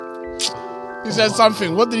He said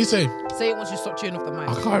something. What did he say? Say it once you stop chewing off the mic.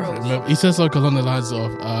 I can't remember. He said something along the lines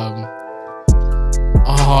of,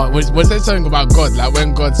 when said something about God, like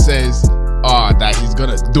when God says, that he's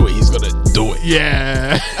gonna do it, he's gonna do it.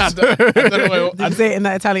 Yeah. I don't know. Did you say it in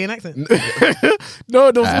that Italian accent?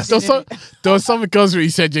 No, there was something else where he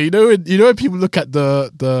said, you know when people look at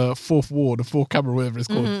the fourth wall, the fourth camera, whatever it's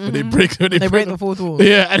called, when they break the fourth wall.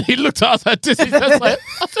 Yeah, and he looked at us like this. He's just like,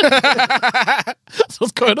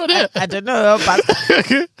 what's going on here? I don't know, but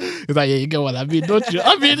He's like, yeah, you get what I mean, don't you?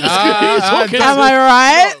 I mean, he's talking. am I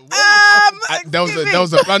right? There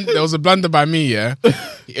was a blunder by me. Yeah,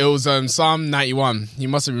 it was Psalm 91. He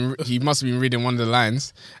must have been reading one of the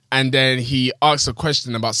lines, and then he asked a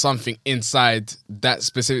question about something inside that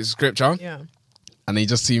specific scripture. Yeah, and he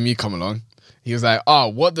just see me come along. He was like,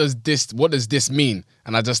 what does this mean?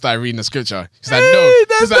 And I just started reading the scripture. He's like, no,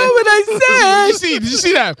 that's not what I said. Did you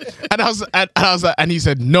see that? And I was like, and he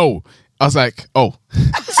said no. I was like, oh.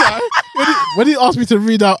 So when he asked me to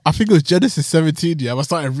read out, I think it was Genesis 17. Yeah, I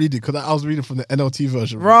started reading because I was reading from the NLT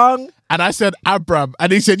version. Wrong. And I said Abraham,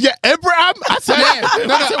 and he said, "Yeah, Abraham." I said, "Yeah."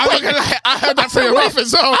 No, I'm not gonna lie. I heard that from your mouth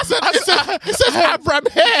as well. It says Abraham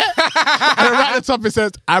here, and right at the top it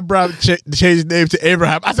says Abraham changed his name to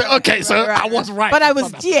Abraham. I said, "Okay, so I was right." But I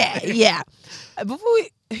was, yeah. Before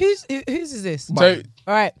whose is this? So,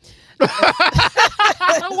 all right.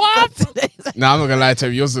 What? No, I'm not gonna lie to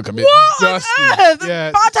you. Yours look a bit dusty.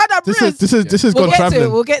 Yeah. This is gone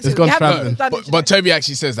traveling. We'll get to it. It's gone traveling. But Toby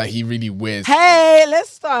actually says that he really wears. Hey, let's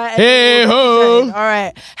start. Hey ho! All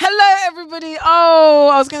right. Hello, everybody. Oh,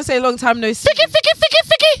 I was gonna say long time no see. Ficky.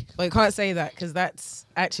 Well, you can't say that because that's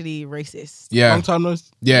actually racist. Yeah. Long time no see.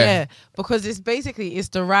 Yeah. Because it's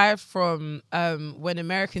derived from when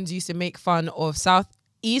Americans used to make fun of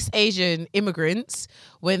Southeast Asian immigrants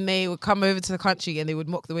when they would come over to the country and they would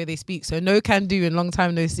mock the way they speak. So no can do and long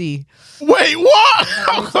time no see. Wait, what?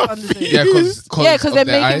 Yeah, because they're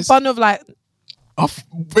making eyes? fun of like. What?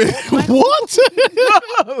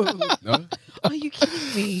 No. Are you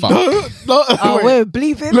kidding me? Fuck. No. Oh, we're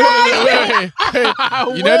bleeping. Wait.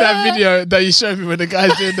 You know that video that you showed me when the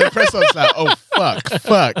guy's doing the press ups like, oh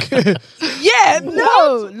fuck. Yeah,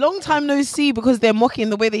 no. Long time no see because they're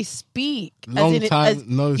mocking the way they speak. No see.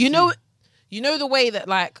 You know the way that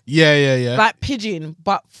like like pidgin,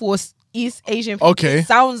 but for East Asian people, it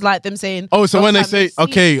sounds like them saying. Oh, so when they say I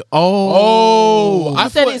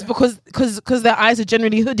said it's because their eyes are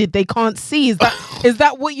generally hooded, they can't see. Is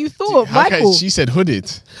that what you thought, Michael? Okay, she said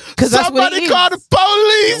hooded. Because somebody call the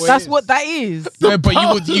police. That's what that is. No,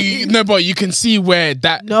 but you can see where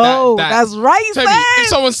that. No, that's right. Toby, if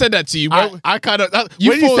someone said that to you, I kind of.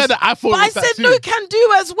 When you said that, I thought. But I said no can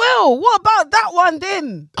do as well. What about that one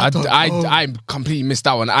then? I completely missed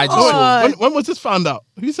that one. I just. When was this found out?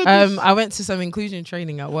 Who said this? I went to some inclusion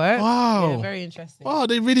training at work. Wow. Yeah, very interesting. Oh,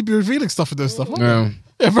 they really be revealing stuff with those stuff. Yeah,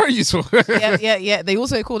 very useful. yeah. They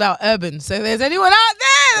also called out urban. So if there's anyone out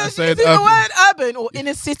there that's using the word urban or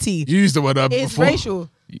inner city. You used the word urban it's before. It's racial.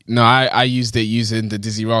 No, I used it using the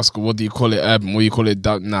Dizzy Rascal. What do you call it? Urban. What do you call it?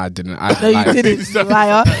 No, I didn't. No, you didn't.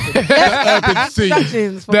 Liar. Urban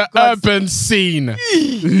scene. The urban scene.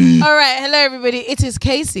 All right. Hello, everybody. It is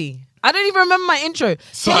Casey. I don't even remember my intro.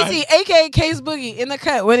 Casey, aka Case Boogie, in the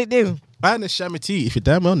cut. What it do? And it's Shammy T, if you're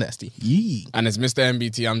damn well nasty. Yee. And it's Mr.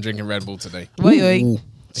 MBT. I'm drinking Red Bull today. Wait.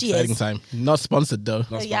 Exciting time. Not sponsored though.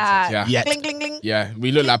 Not sponsored. Yeah. Yeah. Gling, gling, gling. Yeah.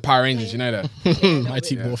 We look like Power Rangers, you know that?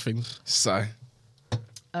 Mighty morphing. So.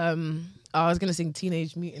 I was gonna sing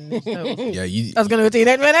Teenage Mutant Ninja Turtles. Yeah, I was gonna go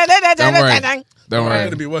Teenage Mutant. Don't worry. It's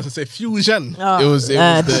gonna be worse to say fusion. It was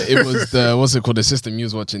the what's it called? The system you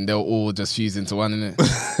was watching. They were all just fused into one, innit?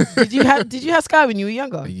 Did you have Sky when you were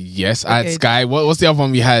younger? Yes, I had Sky. What's the other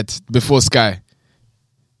one we had before Sky?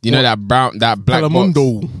 You know that black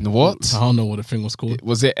Telemundo. box? What? I don't know what the thing was called.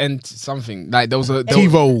 Was it something? Like there was a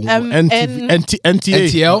TiVo,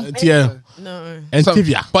 NTL? NTL. No.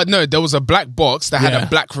 Ntivia. But no, there was a black box that had a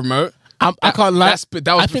black remote. I can't lie. I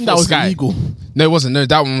think that was Sky. Illegal. No, it wasn't. No,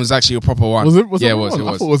 that one was actually a proper one. Was it? It was. I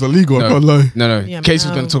thought it was illegal. No. I can't lie. No. Yeah, Casey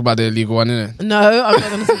was going to talk about the illegal one, innit? No, I'm not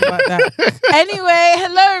going to talk about that. Anyway,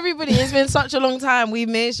 hello everybody. It's been such a long time. We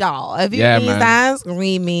miss y'all. If you miss us,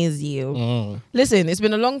 we miss you. Listen, it's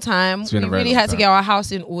been a long time. We really had to get our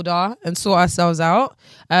house in order and sort ourselves out.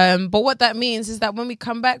 But what that means is that when we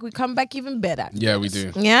come back even better. Yeah, we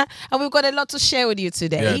do. Yeah, and we've got a lot to share with you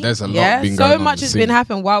today. Yeah, there's a lot been going on. So much has been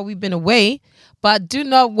happening while we've been away. But do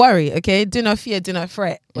not worry, okay? Do not fear, do not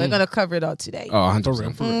fret. We're going to cover it all today. Oh,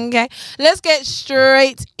 100%. Okay. Let's get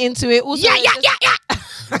straight into it. Also, yeah.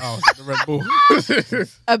 Oh, the Red Bull.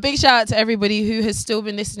 A big shout out to everybody who has still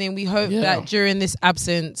been listening. We hope that during this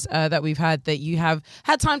absence that we've had, that you have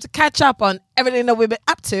had time to catch up on everything that we've been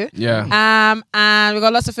up to. Yeah. And we've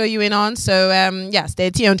got lots to fill you in on. So,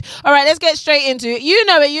 stay tuned. All right, let's get straight into it. You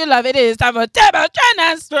know it, you love it. It is time for Table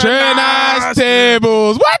Trainers. Trainers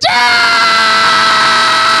Tables. Watch out!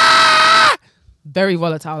 Very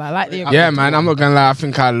volatile. I like the Yeah, man. I'm not going to lie. I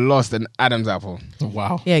think I lost an Adam's apple.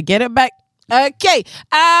 Wow. Yeah, get it back. Okay.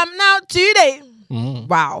 Now today.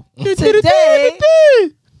 Wow. Today.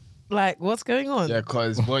 Like, what's going on? Yeah,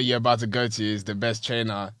 because what you're about to go to is the best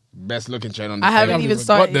looking trainer on the I haven't even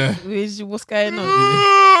started. What's going on?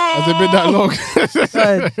 Has it been that long?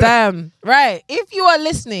 Damn. Right. If you are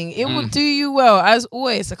listening, it will do you well, as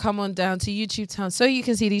always, to come on down to YouTube Town so you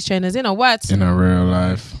can see these trainers in a real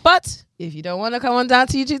life. But if you don't want to come on down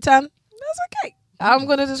to YouTube Town, that's okay. I'm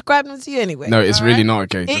going to describe them to you anyway. No, it's really not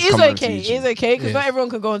okay. It is okay. It is okay because not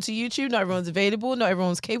everyone can go onto YouTube. Not everyone's available. Not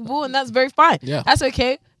everyone's capable. And that's very fine. Yeah. That's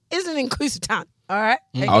okay. It's an inclusive town. All right.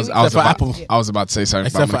 I was about to say something.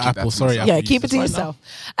 Except for Apple. Sorry. Yeah, keep it to yourself.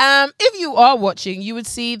 If you are watching, you would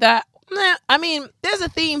see that, I mean, there's a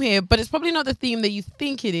theme here, but it's probably not the theme that you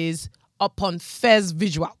think it is upon first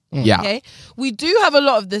visual. Yeah. Okay. We do have a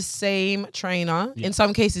lot of the same trainer. In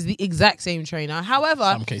some cases, the exact same trainer. However,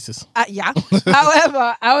 some cases.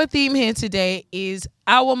 However, our theme here today is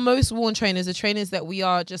our most worn trainers, the trainers that we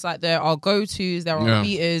are just like they're our go-tos, they're our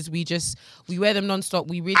beaters. We wear them non-stop.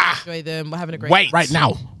 We really enjoy them. We're having a great Wait, right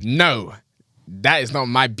now. No, that is not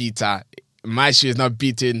my beater. My shoe is not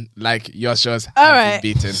beaten like your shoes All have right.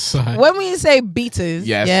 been beaten. When we say beaters,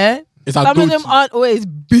 It's some of them aren't always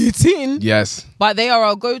beaten. Yes. But they are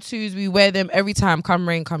our go-tos. We wear them every time, come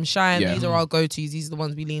rain, come shine. Yeah. These are our go-tos. These are the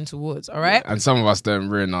ones we lean towards, all right? And some of us don't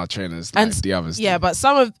ruin our trainers like the others. Yeah, but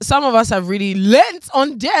some of us have really leant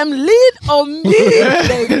on them. Lean on me.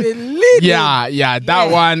 They've been leaning. Yeah.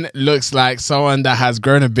 That one looks like someone that has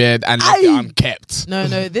grown a beard and left it unkept. No,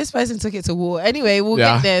 this person took it to war. Anyway, we'll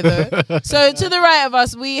get there though. So to the right of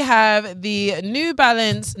us, we have the New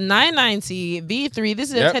Balance 990 V3. This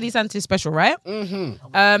is a Teddy Santis special, right?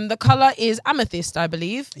 Mm-hmm. The color is amethyst, I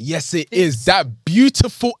believe. Yes, it is. That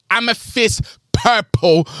beautiful amethyst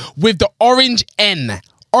purple with the orange N.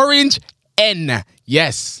 Orange N.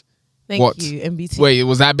 Yes. Thank you, MBT. Wait,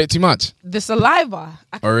 was that a bit too much? The saliva.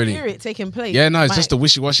 I can really? hear it taking place. Yeah, no, it's just a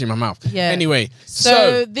wishy-washy in my mouth. Yeah. Anyway,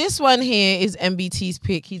 so this one here is MBT's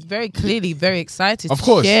pick. He's very clearly very excited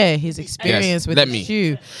to share his experience with the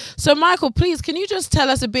shoe. So, Michael, please, can you just tell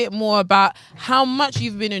us a bit more about how much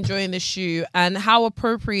you've been enjoying the shoe and how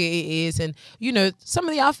appropriate it is and, you know, some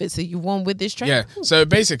of the outfits that you've worn with this trainer? Yeah, so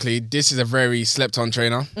basically, this is a very slept-on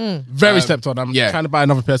trainer. Very slept on. I'm trying to buy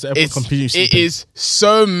another pair so everyone continues. It is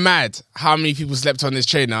so mad how many people slept on this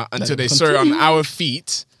trainer until they saw it on our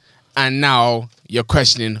feet, and now you're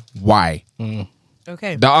questioning why.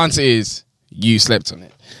 Okay. The answer is you slept on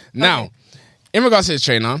it. Now, in regards to this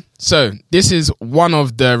trainer, so this is one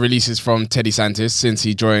of the releases from Teddy Santis since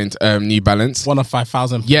he joined New Balance. One of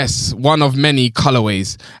 5,000. Yes, one of many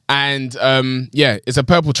colorways. And it's a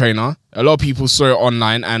purple trainer. A lot of people saw it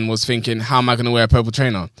online and was thinking, how am I going to wear a purple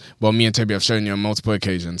trainer? Well, me and Toby have shown you on multiple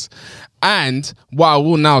occasions. And what I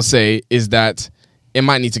will now say is that it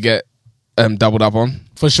might need to get doubled up on.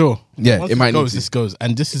 For sure. Yeah, once it might need to. This goes.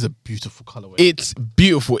 And this is a beautiful colorway. It's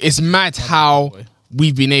beautiful. It's mad how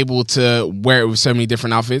we've been able to wear it with so many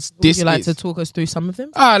different outfits. Would you like to talk us through some of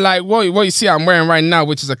them? Like what you see I'm wearing right now,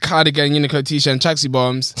 which is a cardigan, Uniqlo t-shirt and tracksuit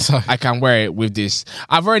bottoms. I can wear it with this.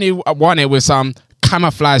 I've already worn it with some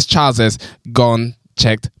camouflage trousers. Gone,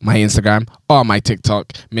 checked my Instagram or my TikTok,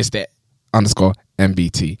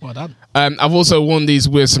 Mr_MBT. Well done. I've also worn these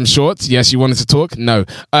with some shorts. Yes, you wanted to talk? No.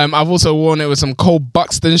 I've also worn it with some Cole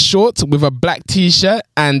Buxton shorts with a black t-shirt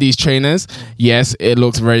and these trainers. Yes, it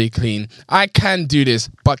looks very clean. I can do this,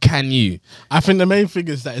 but can you? I think the main thing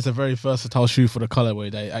is that it's a very versatile shoe for the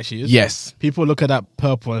colorway that it actually is. Yes. People look at that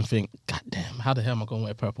purple and think, God damn, how the hell am I going to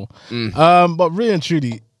wear purple? But really and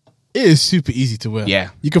truly, it is super easy to wear. Yeah.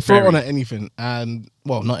 You can throw it on at anything. And,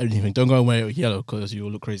 well, not anything. Don't go and wear it with yellow because you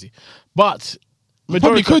will look crazy. But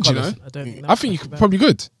probably could, you know. I think you probably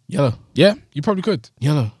could. Yellow. Yeah, you probably could.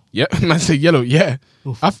 Yellow. Yeah, man said yellow. Yeah,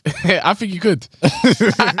 I think you could.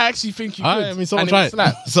 I actually think you could. I mean, someone try it.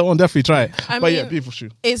 Someone definitely try it. But yeah, beautiful shoe.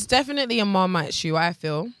 It's definitely a Marmite shoe, I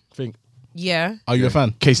feel. Think. Yeah. Are you a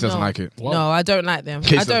fan? Casey doesn't like it. What? No, I don't like them.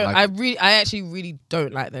 I actually really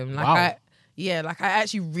don't like them. Wow. I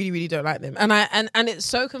actually really, really don't like them. And it's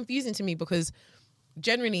so confusing to me because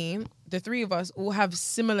generally the three of us all have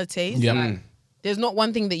similar tastes. Yeah. Like, there's not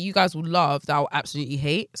one thing that you guys will love that I'll absolutely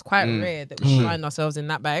hate. It's quite rare that we find ourselves in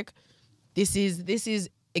that bag. This is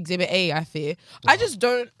Exhibit A, I fear. I just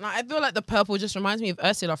don't. I feel like the purple just reminds me of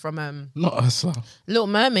Ursula from Not Ursula. Little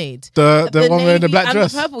Mermaid. The one wearing the black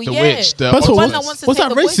dress. The purple, The yeah. witch. The one that wants to was take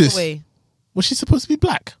that the voice racist? away. Was she supposed to be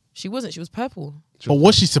black? She wasn't. She was purple. Or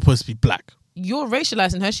was she supposed to be black? You're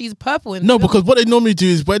racializing her. She's purple. In No, the film. because what they normally do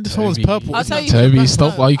is when someone's purple. I'll it's tell not- you. Toby, who's stop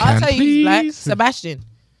black. while you I'll can, tell you who's black. please. Sebastian.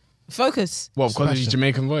 Focus. What, because of his Sebastian.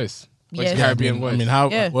 Jamaican voice? Or his Yes. Caribbean I voice? mean, how?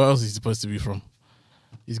 Yeah. Where else is he supposed to be from?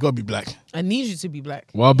 He's got to be black. I need you to be black.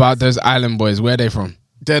 What about those island boys? Where are they from?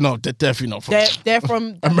 They're definitely not from They're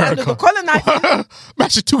from America. The colonizers.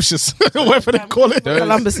 Massachusetts, whatever they call it.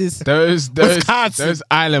 Columbuses. Those Wisconsin.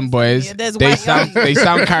 island boys. Yeah, there's they white sound young. they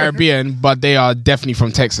sound Caribbean, but they are definitely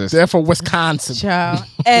from Texas, They're from Wisconsin. Child.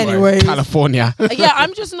 Anyways. California. Yeah,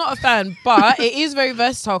 I'm just not a fan, but it is very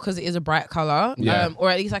versatile because it is a bright color. Yeah.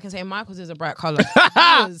 Or at least I can say Michael's is a bright color.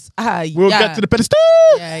 We'll get to the pedestal.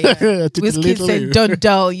 Yeah, yeah. Took Wiz a Kid little said, leave. don't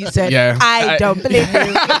dull. You said, Yeah. I don't believe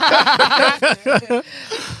you.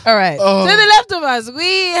 All right. To the left of us,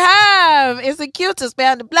 we have, it's the cutest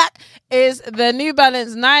behind the black, is the New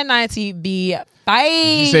Balance 990B5.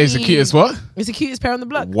 You say it's the cutest what? It's the cutest pair on the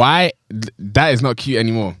block. Why? That is not cute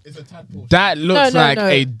anymore. That looks No, like no.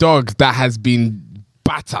 a dog that has been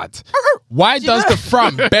battered. Why does the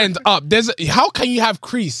front bend up? How can you have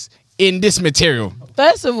crease in this material?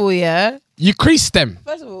 First of all, yeah. You crease them.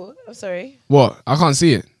 First of all, I'm sorry. What? I can't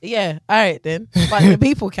see it. Yeah, all right then. But the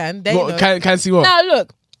people can. They know. What? Can see what? Now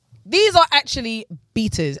look, these are actually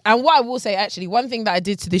beaters. And what I will say, actually, one thing that I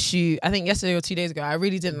did to this shoe, I think yesterday or 2 days ago, I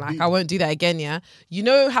really didn't like. I won't do that again, yeah? You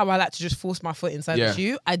know how I like to just force my foot inside Yeah. the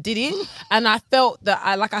shoe? I did it. And I felt that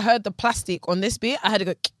I heard the plastic on this bit. I had to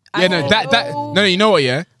go. Yeah, no, you know what,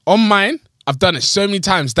 yeah? On mine, I've done it so many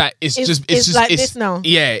times that it's just like this now.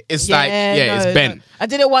 Yeah, it's it's bent. No. I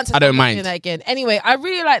did it once. I don't I'm not mind. doing that again. Anyway, I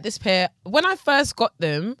really like this pair. When I first got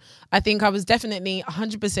them, I think I was definitely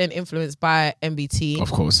 100% influenced by MBT.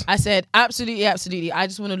 Of course. I said absolutely. I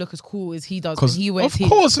just want to look as cool as he does when he wears Of his.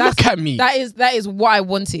 course, look at me. That is what I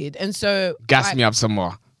wanted, and so Gas me up some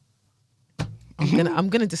more. I'm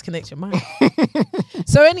gonna disconnect your mind.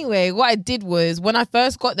 So anyway, what I did was when I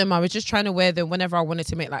first got them, I was just trying to wear them whenever I wanted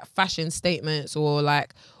to make like fashion statements or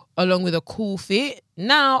like along with a cool fit.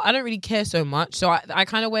 Now I don't really care so much, so I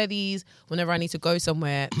kind of wear these whenever I need to go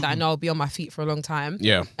somewhere that I know I'll be on my feet for a long time.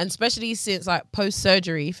 Yeah. And especially since like post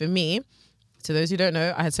surgery for me, to those who don't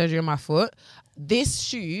know, I had surgery on my foot. This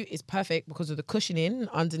shoe is perfect because of the cushioning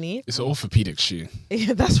underneath. It's an orthopedic shoe.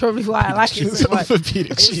 That's probably why I like it so much.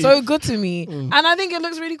 Orthopedic It's shoe. so good to me. And I think it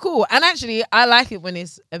looks really cool. And actually, I like it when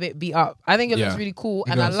it's a bit beat up. I think it looks Yeah. really cool.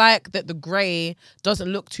 And I like that the grey doesn't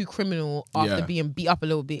look too criminal after Yeah. being beat up a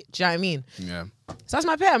little bit. Do you know what I mean? Yeah. So that's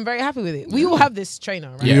my pair. I'm very happy with it. We all have this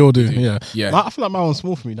trainer, right? We all do. Yeah. Yeah. I feel like my one's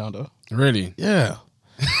small for me now, though. Really? Yeah.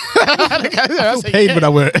 I feel paid when I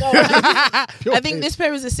wear it. I think this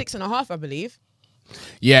pair is a 6.5, I believe.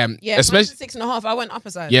 Yeah. Yeah, Especially. 6.5. I went upper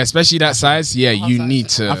size. Yeah, especially that size. Yeah, you size. need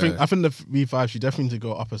to. I think the V5 should definitely need to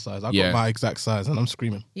go upper size. I Yeah. got my exact size and I'm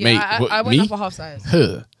screaming. Yeah, Mate, I what, went me? upper half size.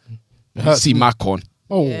 Huh. See my corn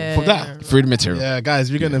Oh, Yeah. for that. through the material. Yeah, guys,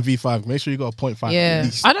 if you're getting a V5, make sure you got a 0.5 Yeah. at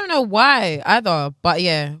least. I don't know why either, but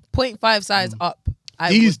yeah, 0.5 size up.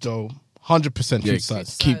 I These, would. though, 100% Yeah, true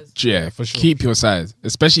size. keep Size. for sure. keep your size,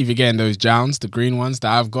 especially if you're getting those Jowns, the green ones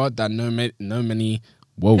that I've got that no many.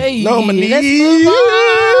 Whoa. Hey, No money. let's move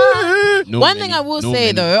on. No One many, thing I will no say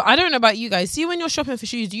many. though, I don't know about you guys. See, when you're shopping for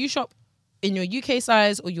shoes, do you shop in your UK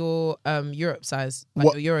size or your Europe size, like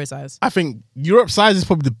What? your Euro size? I think Europe size is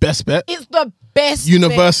probably the best bet. It's the best.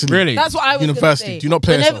 Universally. Really? That's what I was University. gonna say. Do not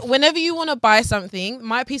play whenever, yourself. whenever you want to buy something,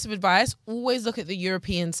 my piece of advice: always look at the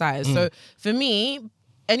European size. So for me,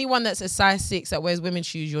 anyone that's a size 6 that wears women's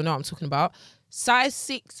shoes, you'll know what I'm talking about. Size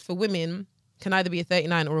 6 for women can either be a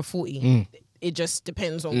 39 or a 40. It just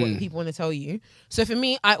depends on what people want to tell you. So for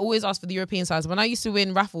me, I always ask for the European size. When I used to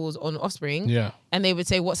win raffles on Offspring, Yeah. and they would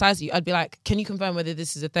say, what size are you? I'd be like, can you confirm whether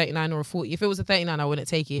this is a 39 or a 40? If it was a 39, I wouldn't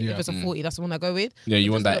take it. Yeah. If it's a 40, that's the one I go with. Yeah,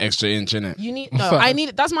 you want Because that look, extra inch in it. you need I need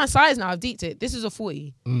it. That's my size now. I've deeked it. This is a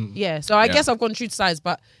 40. Yeah. So I Yeah. guess I've gone true to size,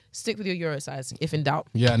 but stick with your Euro size if in doubt.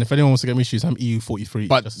 Yeah, and if anyone wants to get me shoes, I'm EU 43.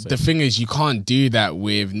 But just to the say. thing is, you can't do that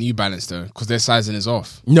with New Balance though, because their sizing is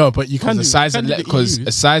off. No, but you can Because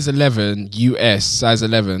a size 11 US, size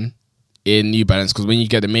 11 in New Balance. Because when you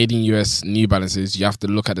get the made in US New Balances, you have to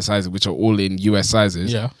look at the sizes, which are all in US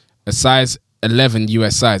sizes. Yeah. A size 11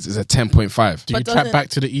 US size is a 10.5. Do you tap back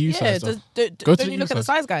to the EU size? Don't you look at the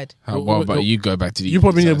size guide? What about you go back to the EU You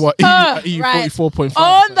probably need what? EU right. 44.5.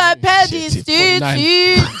 On the pedestal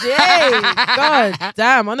today. God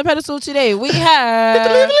damn. On the pedestal today, we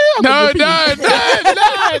have... No.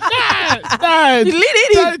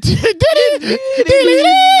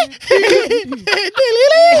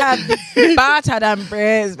 We have battered and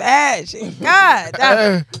breast match. God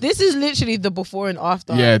damn. This is literally the before and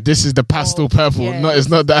after. Yeah, this is the pastel purple. yeah. No, it's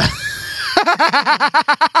not that.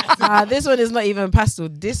 Nah, this one is not even pastel.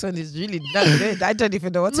 This one is really not good. I don't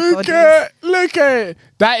even know what to call this. Look at it.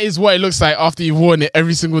 That is what it looks like after you've worn it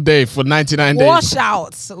every single day for 99 days. Wash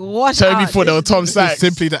out. Tell me before they were Tom Sachs.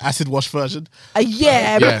 Simply the acid wash version.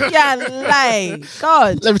 Yeah, but yeah, like,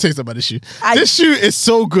 God. Let me tell you something about this shoe. This shoe is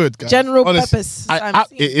so good, guys. General purpose.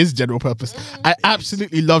 It is general purpose. I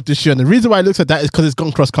absolutely love this shoe. And the reason why it looks like that is because it's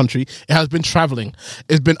gone cross country. It has been traveling.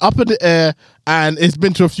 It's been up in the air and it's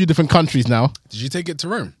been to a few different countries now. Did you take it to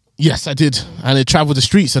Rome? Yes, I did. And it traveled the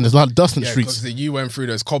streets and there's a lot of dust in the streets. Because you went through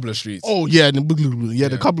those cobbler streets. Oh, yeah. And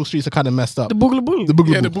the cobbler streets are kind of messed up. The boogaloo. The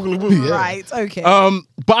boogaloo. Yeah, the boogaloo. Yeah. Right, okay.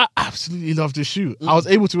 But I absolutely love this shoe. I was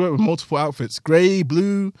able to wear it with multiple outfits. Grey,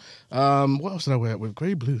 blue. What else did I wear it with?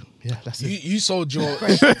 Grey, blue. Yeah, that's it. You sold your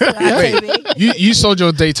you sold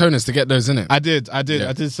your Daytonas to get those in it. I did. Yeah, I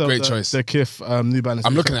did sell great choice. the Kith New Balance.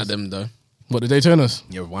 I'm looking at them though. What, the Daytonas?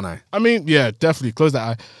 Yeah, with one eye. I mean, yeah, definitely. Close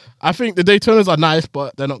that eye. I think the Daytonas are nice,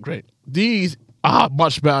 but they're not great. These are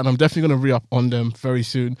much better, and I'm definitely going to re-up on them very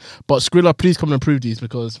soon. But Skrilla, please come and improve these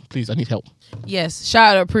because, please, I need help. Yes,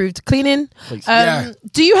 shout out approved cleaning. Yeah.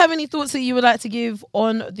 Do you have any thoughts that you would like to give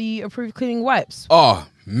on the approved cleaning wipes? Oh,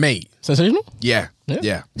 mate. Sensational? Yeah.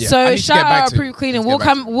 So shout out approved cleaning. We'll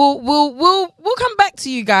come back to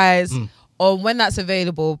you guys on when that's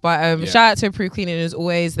available. But shout out to approved cleaning as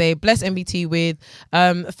always. They bless MBT with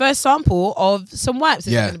a first sample of some wipes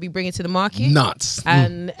that they're going to be bringing to the market. Nuts.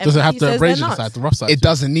 And Does it have MBT the says abrasion they're nuts. side, the rough side? It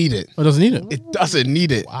doesn't need it. Oh, it doesn't need it? It doesn't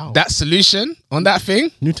need it. Wow. That solution on that thing.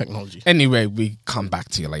 New technology. Anyway, we come back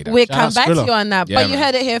to you later. We'll Shout come out back to Skrilla. you on that. Yeah, But you man.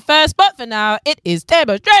 heard it here first. But for now, it is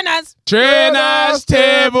Tables Trainers. Trainers,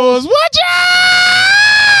 tables, watch out!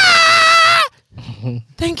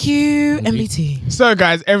 Thank you, MBT. So,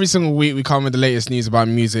 guys, every single week we come with the latest news about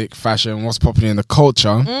music, fashion, what's popular in the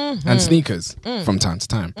culture, and sneakers from time to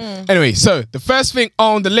time. Anyway, so the first thing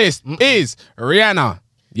on the list is Rihanna.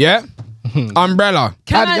 Yeah? Umbrella.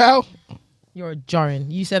 Can Bad I- girl. You're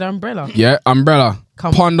jarring. You said umbrella. Yeah, Umbrella.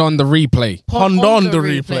 Come Pond on the replay. Pond on the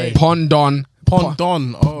replay. Pond on.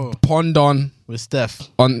 Pondon. Oh, Pond on. with Steph.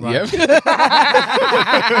 On. Right. Yeah.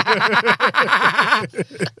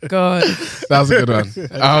 God. That was a good one.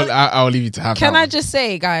 I'll leave you to have Can that I one. just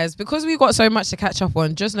say, guys, because we've got so much to catch up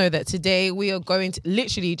on, just know that today we are going to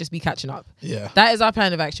literally just be catching up. Yeah. That is our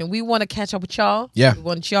plan of action. We want to catch up with y'all. Yeah. We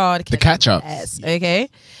want y'all to catch up. Yes. Okay.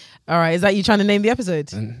 All right. Is that you trying to name the episode?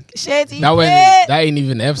 Shady. That ain't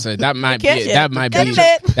even the episode. That might be. Catch it. That might be.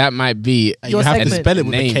 Catch it. That might be. You have to segment. spell it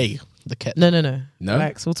with Name. a K. The cat. No. No?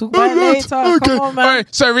 Relax. We'll talk about it later. Come on, man.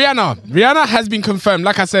 Alright, so Rihanna has been confirmed.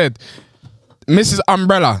 Like I said, Mrs.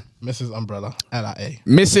 Umbrella, Mrs. Umbrella. LIA.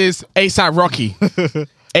 Mrs. ASAP Rocky,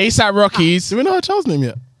 ASAP Rockies. Do we know her child's name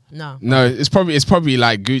yet? No. No, it's probably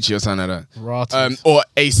like Gucci or something like that. Right. Or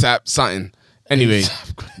ASAP something. Anyway,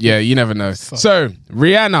 yeah, you never know. So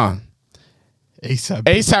Rihanna,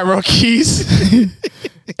 ASAP Rockies,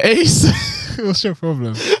 ASAP. What's your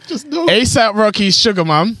problem? Just no. ASAP Rocky's Sugar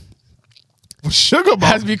Mom Sugar Mom.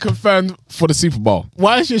 has been confirmed for the Super Bowl.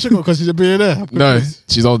 Why is she a sugar? Because she's a billionaire. No,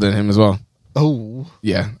 she's older than him as well. Oh.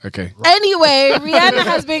 Yeah, okay. Anyway, Rihanna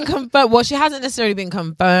has been confirmed. Well, she hasn't necessarily been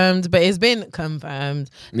confirmed, but it's been confirmed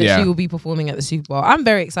that Yeah. she will be performing at the Super Bowl. I'm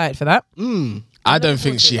very excited for that. I don't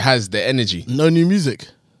think she has the energy. No new music.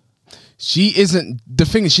 She isn't. The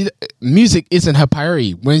thing is, music isn't her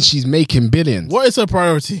priority when she's making billions. What is her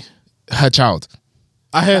priority? Her child.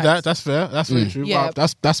 I hear that. That's fair. That's very true. Yeah. Well,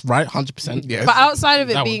 that's right. 100%. Yeah. But outside of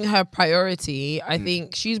it That being her priority, I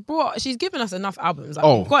think she's given us enough albums. Like,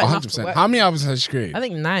 Oh, we've got enough to 100%. work How with. many albums has she created? I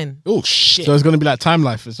think 9. Oh, shit. So it's going to be like Time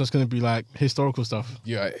Life. It's just going to be like historical stuff.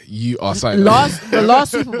 Yeah, you are silent. The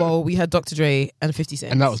last Super Bowl, we had Dr. Dre and 50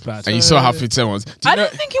 Cent. And that was bad. And you saw how 50 Cent was. Do you I know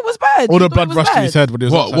don't think it was bad. All You the thought it blood was rushed to bad? his head when he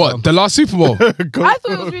was upside what? down. The last Super Bowl? I thought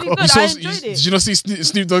it was really good. I enjoyed it. Did you not see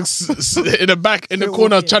Snoop Dogg in the back, in the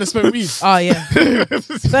corner, trying to smoke weed? Oh, yeah.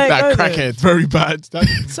 That crackhead. Very bad.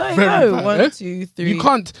 That's So you very go. bad. 1, 2, 3. You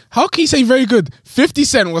can't. How can you say very good? 50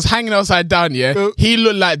 Cent was hanging upside down, yeah? He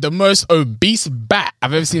looked like the most obese bat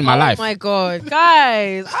I've ever seen in my life. Oh my God.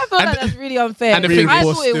 Guys, I feel like that's really unfair. and the thing I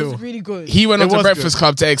was thought it was still- really good. He went It on to was Breakfast good.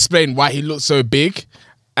 Club to explain why he looked so big.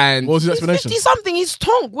 And what was his explanation? 50 something. He's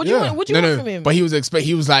tonk. What do you want? What do you want from him? But he was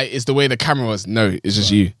like, it's the way the camera was. No, it's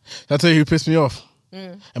just you. I'll tell you who pissed me off.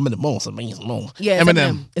 Eminem most amazing most. Yeah,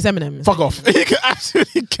 Eminem. It's Eminem. Fuck off. You can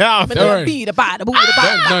absolutely count. Don't get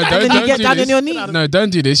down on your knees. No, don't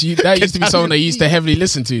do this. That used to be someone that you used to heavily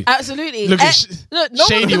listen to. Absolutely. Look,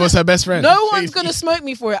 Shady was her best friend. No one's gonna smoke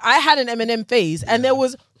me for it. I had an Eminem phase, and there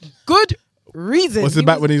was good reason. Was it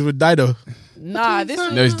back when he was with Dido? Nah, this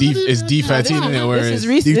is... No, it's D13, isn't it? Where this it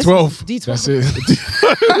is is? D12. D12. That's it.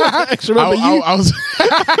 Extra remember you? I was...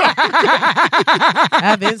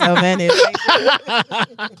 I've been so many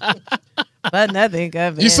but nothing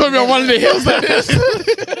could be. You saw me on one of the hills like this.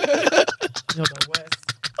 You're the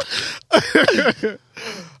worst.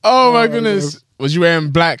 Oh my goodness. Was you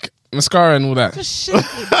wearing black mascara and all that?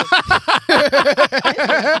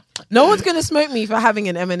 No one's gonna smoke me for having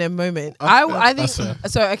an Eminem moment. I think so.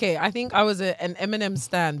 Okay, I think I was an Eminem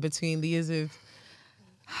stan between the years of.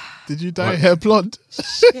 Did you dye hair blonde?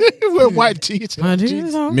 Wear white teeth.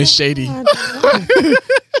 Miss Shady.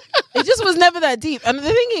 It just was never that deep. And the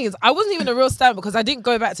thing is, I wasn't even a real stan because I didn't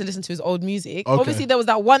go back to listen to his old music. Okay. Obviously, there was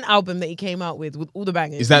that one album that he came out with all the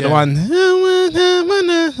bangers. Is that the one? It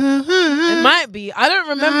might be. I don't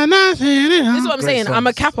remember. This is what I'm saying. songs. I'm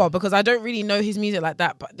a capper because I don't really know his music like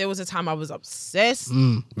that. But there was a time I was obsessed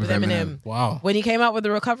with Eminem. Wow. When he came out with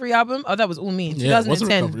the Recovery album, that was all me. Yeah, it was a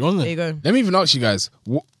 2010. Recovery, wasn't it? There you go. Let me even ask you guys.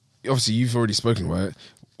 Obviously, you've already spoken about it.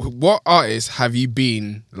 What artists have you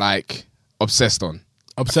been like obsessed on?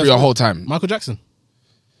 Obsessed for your with whole time? Michael Jackson.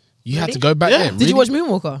 You had to go back there. Did you watch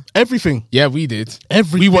Moonwalker? Everything. Yeah, we did.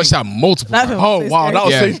 Everything. We watched that multiple That times. film Oh was wow, that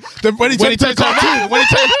was Yeah. when he turned to the cartoon. When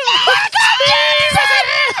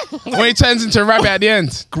he turns into a rabbit at the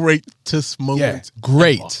end. Greatest Yeah, moment.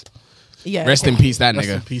 great. Yeah. Rest in peace, that Rest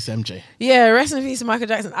in nigga. peace, MJ. Yeah, rest in peace to Michael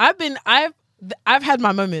Jackson. I've had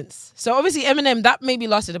my moments. So obviously Eminem, that maybe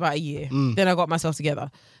lasted about a year. Then I got myself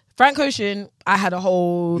together. Frank Ocean, I had a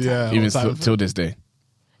whole time. Yeah. Even all the time. till this day.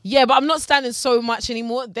 Yeah, but I'm not standing so much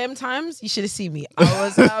anymore. Them times, you should have seen me. I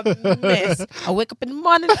was a mess. I wake up in the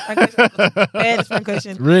morning, Frank Ocean. Bed is Frank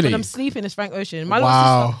Ocean. Really? When I'm sleeping, it's Frank Ocean.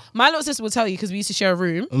 Wow. My little sister will tell you, because we used to share a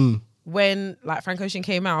room, when like Frank Ocean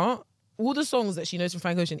came out, all the songs that she knows from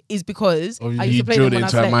Frank Ocean is because I used You to play drilled them it when I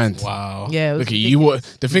into her slept. mind. Wow. Yeah, it was Look at you.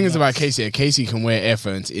 ridiculous. The thing is about Casey can wear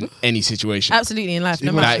earphones in any situation. Absolutely in life.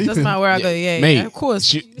 No Even matter, it doesn't sleeping. matter where I go. Yeah, Mate, yeah, of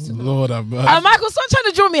course. Lord have mercy. Michael, stop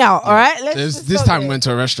trying to draw me out. All right, This time we went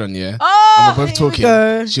to a restaurant, yeah. Oh, and we're both here we talking.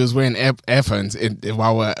 go. She was wearing earphones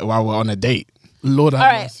while we're on a date. Lord have All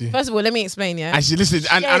right. mercy. First of all, let me explain. Yeah. And she listened,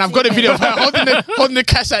 and I've got a video of her holding the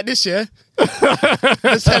cash like this, yeah.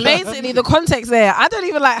 So basically, the context there, I don't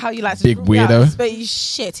even like how you like to Big draw me out, weirdo. but you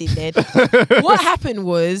shit it did. What happened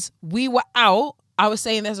was we were out. I was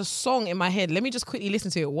saying there's a song in my head. Let me just quickly listen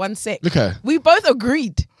to it. 1 sec. Look at her. We both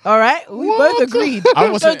agreed. All right. We both agreed. I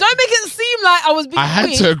So wasn't- don't make it seem like I was being I had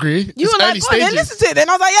weak. to agree. You It's were like, early go on, then stages. listen to it. Then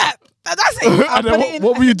I was like, yeah, that's it. I And put then it in.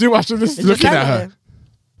 what will you do after this? It's looking just at her. there.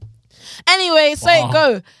 Anyway, say it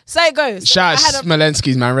go. Say it go. So Shout out I had a-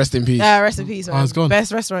 Smolensky's, man. Rest in peace. rest in peace. Man. it's gone.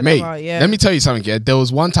 Best restaurant Mate, ever. Yeah. let me tell you something, yeah. There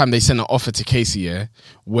was one time they sent an offer to Casey, yeah,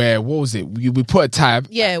 where, what was it? We put a tab.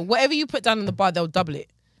 Yeah, whatever you put down in the bar, they'll double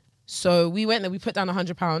it. So we went there, we put down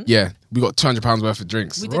 £100. Yeah, we got £200 worth of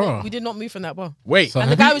drinks. We did not move from that bar. Wait, And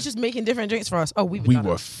the guy was just making different drinks for us. Oh, we we done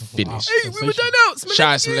were out. finished. Hey, we were done out.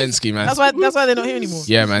 Shout out Smolensky, man. That's why they're not here anymore.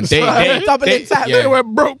 Yeah, man. Doubling tax. yeah. They were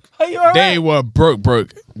broke. Are you alright? They were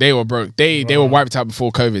broke. They were broke. They were wiped out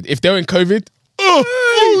before COVID. If they were in COVID,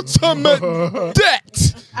 ultimate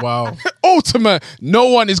debt. Wow. Ultimate. No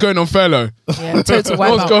one is going on furlough. Yeah, total No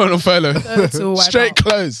one's wipeout. going on furlough. Total wipeout. Straight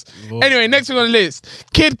close. Anyway, next thing on the list.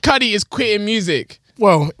 Kid Cudi is quitting music.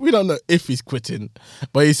 Well, we don't know if he's quitting,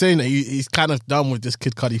 but he's saying that he's kind of done with this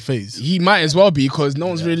Kid Cudi phase. He might as well be because no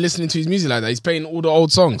one's really listening to his music like that. He's playing all the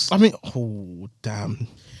old songs. I mean, oh damn.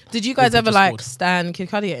 Did you guys People ever just like scored. stan Kid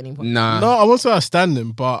Cudi at any point? Nah. No, I won't say I stand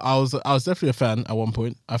him, but I was definitely a fan at one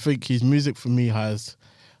point. I think his music for me has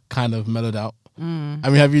kind of mellowed out. I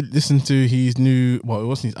mean, have you listened to his new? Well, it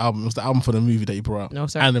wasn't his album. It was the album for the movie that he brought out. No,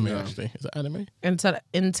 sir. Anime, actually. Is it anime?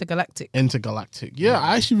 Intergalactic. Intergalactic. Yeah,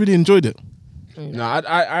 I actually really enjoyed it. No,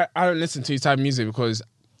 I don't listen to his type of music because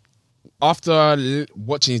after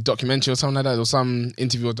watching his documentary or something like that, or some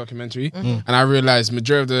interview or documentary, and I realized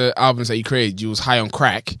majority of the albums that he created, he was high on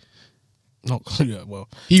crack. No, yeah, well,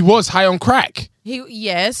 He was high on crack.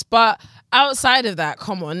 Yes, but outside of that,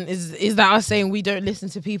 come on, is that us saying we don't listen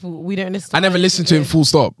to people? We don't listen to I never listened to him full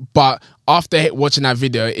stop, but after watching that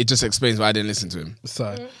video, it just explains why I didn't listen to him.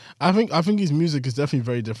 so I think his music is definitely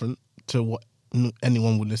very different to what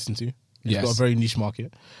anyone would listen to. He's Yes. got a very niche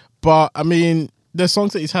market, but I mean, there's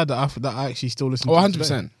songs that he's had that I actually still listen to.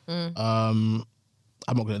 100%. I'm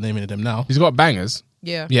not going to name any of them now. He's got bangers.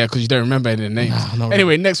 Yeah. Yeah, because you don't remember any of the names. No,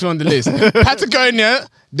 anyway, next one on the list. Patagonia,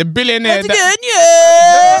 the billionaire. The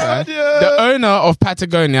owner of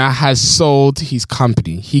Patagonia has sold his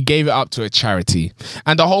company. He gave it up to a charity.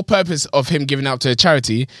 And the whole purpose of him giving it up to a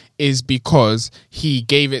charity is because he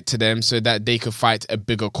gave it to them so that they could fight a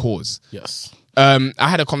bigger cause. Yes. I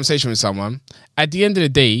had a conversation with someone. At the end of the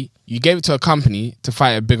day, you gave it to a company to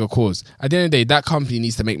fight a bigger cause. At the end of the day, that company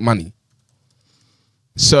needs to make money.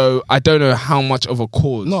 So I don't know how much of a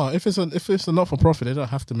cause. No, if it's a not for profit, they don't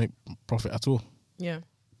have to make profit at all. Yeah.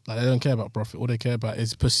 Like, they don't care about profit. All they care about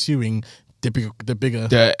is pursuing the bigger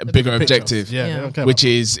objective. Yeah. They don't care which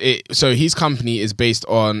is it. So his company is based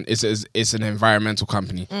on it's an environmental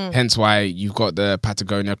company. Hence why you've got the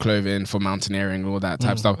Patagonia clothing for mountaineering and all that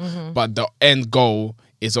type of stuff. But the end goal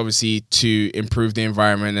is obviously to improve the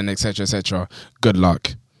environment and etc. etc. Good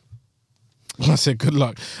luck. I said good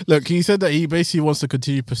luck. Look, he said that he basically wants to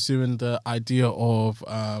continue pursuing the idea of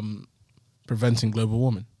preventing global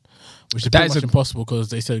warming, which is pretty much impossible because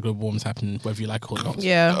they said global warming is happening whether you like it or not.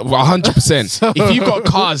 Yeah. 100%. If you've got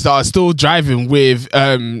cars that are still driving with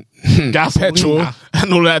gas, petrol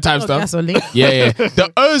and all that type of stuff. Gasoline. Yeah.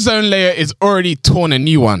 The ozone layer is already torn a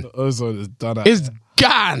new one. The ozone is done. It's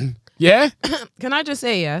gone. Yeah? Can I just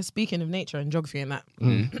say, speaking of nature and geography and that.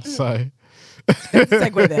 So...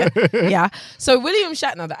 segue there. Yeah. So William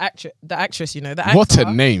Shatner, the actress, the actor. What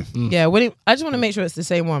a name. Yeah, William. I just want to make sure it's the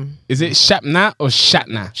same one. Is it Shatner or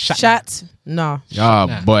Shatner? No.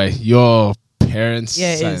 Oh boy, your parents.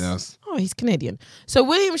 Yeah, it is. Else. Oh, he's Canadian. So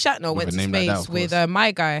William Shatner went to space with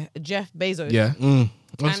my guy Jeff Bezos. Yeah. And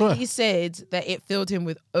he said that it filled him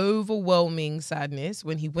with overwhelming sadness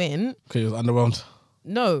when he went. Okay, he was underwhelmed.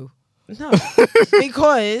 No,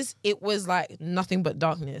 because it was like nothing but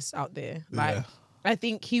darkness out there. Like, I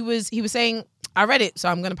think he was saying, I read it, so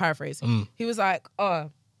I'm going to paraphrase. He was like,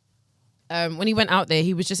 when he went out there,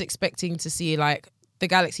 he was just expecting to see like the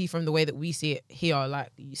galaxy from the way that we see it here. Like,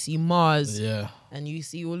 you see Mars, and you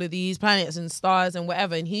see all of these planets and stars and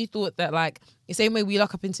whatever. And he thought that like the same way we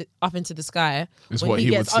look up into the sky, is when what he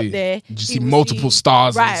gets would up see. there, you see multiple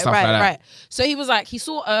stars and stuff like that. Right. So he was like, he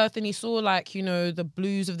saw Earth and he saw like, the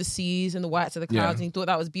blues of the seas and the whites of the clouds, and he thought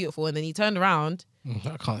that was beautiful. And then he turned around.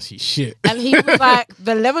 I can't see shit. And he was like,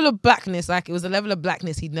 the level of blackness, like it was a level of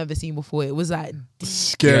blackness he'd never seen before. It was like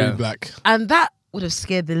scary black. And that would have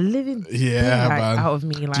scared the living out of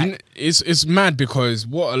me. Like, it's mad because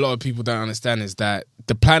what a lot of people don't understand is that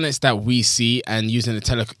the planets that we see and using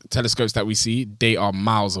the telescopes that we see, they are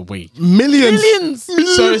miles away. Millions.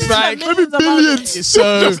 So it's like billions.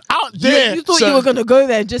 So just out there. You thought you were gonna go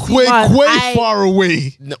there just way far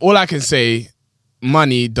away. All I can say,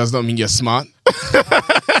 money does not mean you're smart.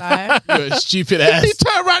 You're a stupid ass. He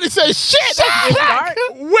turned around and said, "Shit!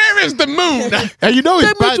 Where is the moon?" And you know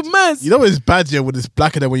it's bad. You know it's bad here when it's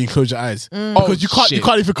blacker than when you close your eyes because you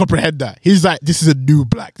can't even comprehend that. He's like, "This is a new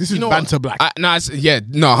black. This is banter black."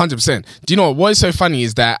 100%. Do you know what is so funny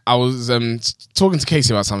is that I was talking to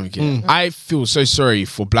Casey about something. I feel so sorry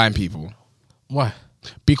for blind people. Why?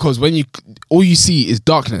 Because when all you see is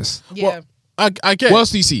darkness. Yeah. Well, I get. What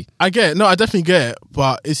else do you see? I get it. No, I definitely get it.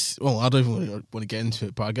 But I don't even want to get into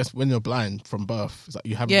it. But I guess when you're blind from birth, it's like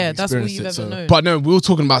you haven't that's all experienced you've it. ever known. But no, we were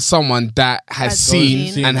talking about someone that has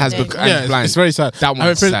seen and has become blind. It's very sad. That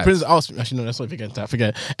one's sad. Prince asked me. Actually, no, that's not if you get into that.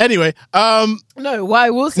 Forget it. Anyway, no,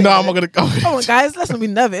 why? We'll say. No, I'm not gonna go. Come on, guys, let's not be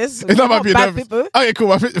nervous. It's not about being nervous. People. Okay, cool.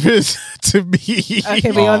 My Prince to me.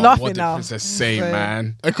 Okay, but you're laughing now. What did say,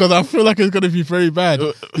 man? Because I feel like it's gonna be very bad.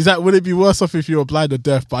 He's like, would it be worse off if you were blind or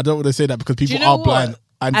deaf? But I don't want to say that because people are blind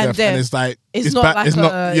and deaf, and it's like it's not bad. Like it's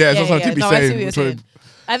not something to be saying.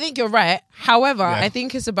 I think you're right. However, I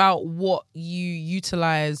think it's about what you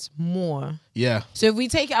utilize more. Yeah. So if we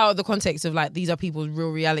take it out of the context of like these are people's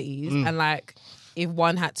real realities and like if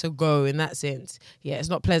one had to go in that sense, it's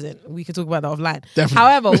not pleasant. We could talk about that offline. Definitely.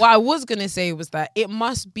 However, what I was gonna say was that it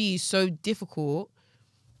must be so difficult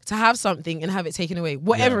to have something and have it taken away,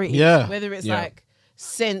 whatever it is, whether it's like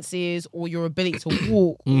senses or your ability to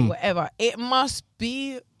walk or whatever. It must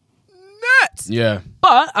be nuts. Yeah.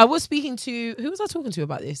 But I was speaking to, who was I talking to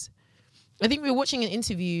about this? I think we were watching an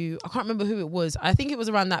interview. I can't remember who it was. I think it was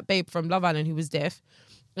around that babe from Love Island who was deaf.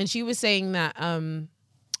 And she was saying that,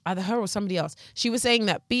 either her or somebody else, she was saying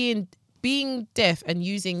that being deaf and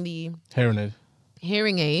using the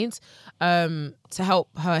hearing aids to help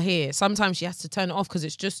her hear, sometimes she has to turn it off because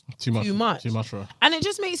it's just too much. Too much for her. And it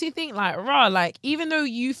just makes you think like, like even though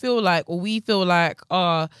you feel like, or we feel like,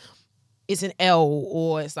 it's an L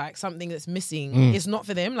or it's like something that's missing. It's not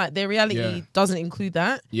for them. Like their reality doesn't include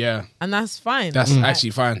that. Yeah. And that's fine. That's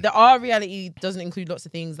actually fine. Our reality doesn't include lots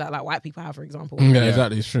of things that like white people have, for example. Yeah,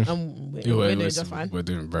 exactly. It's true. And we're doing just fine. We're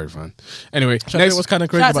doing very fine. Anyway, next, what's kind of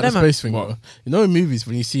crazy about the space thing? What? You know, in movies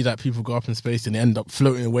when you see that people go up in space and they end up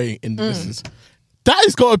floating away in the distance. That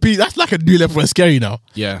has got to be, that's like a new level of scary now.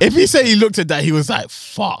 Yeah. If he said he looked at that, he was like,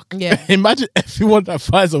 fuck. Yeah. Imagine everyone that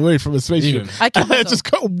flies away from a spaceship. I kill myself. Just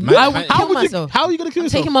go, I would kill myself. How are you going to kill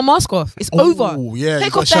yourself? Taking my mask off. It's over. Yeah,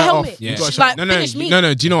 take off the helmet. Yeah. Like, finish me.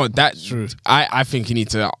 No. Do you know what? That's true. I think you need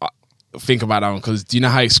to think about that one because do you know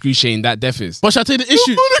how excruciating that death is? But shall I tell you the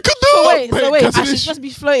issue? So wait, I should just be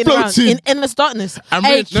floating around in endless darkness.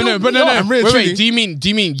 Wait. Do you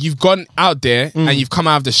mean you've gone out there and you've come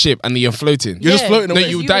out of the ship and you're floating? You're just floating away. No,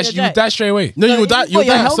 you would die straight away. No, you would die. You would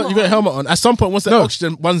die. You got a helmet on. At some point, once the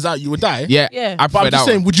oxygen runs out, you would die. Yeah. I But I'm just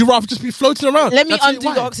saying, would you rather just be floating around? Let me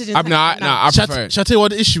undo the oxygen. I prefer it. Shall I tell you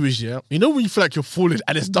what the issue is? Yeah, you know when you feel like you're falling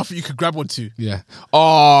and there's nothing you can grab onto. Yeah.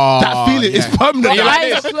 Oh, that feeling is permanent. Your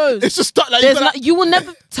eyes are closed. It's just stuck like you will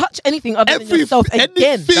never touch anything other than yourself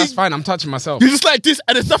again. That's fine. I'm touching myself. You're just like this,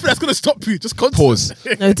 and there's nothing that's gonna stop you. Just pause.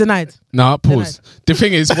 No, denied. No, pause. The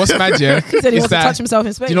thing is, what's mad, yeah? He said he wants to touch himself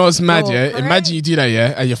in space. Do you know what's mad, yeah? Imagine you do that,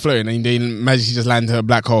 yeah, and you're floating, and then imagine you just land into a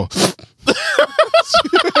black hole.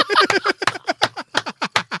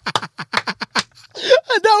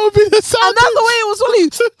 And that would be the sound. And that's the way it was only.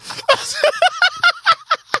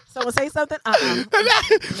 Someone say something? No.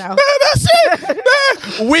 That's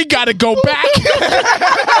it. We gotta go back.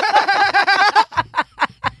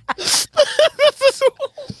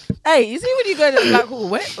 Hey, you see when you go to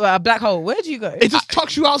a black hole, where do you go? It just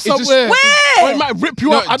tucks you out somewhere. Where? Or it might rip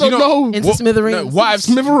you up. I don't know. Into smithereens.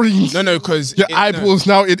 Smithereens. No, because your eyeballs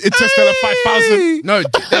now in Interstellar 5000. No,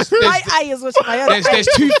 my eye is watching my own.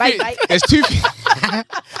 There's two.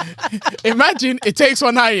 Imagine it takes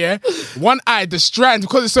one eye, yeah. One eye, the strand,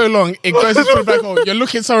 because it's so long, it goes into the black hole. You're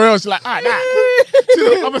looking somewhere else, you're like, to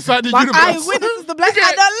the other side of the universe. Eye withers the black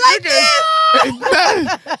eye. Don't like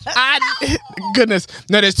this. Goodness.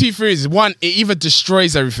 No, there's two theories. One, it either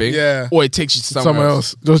destroys everything, or it takes you to somewhere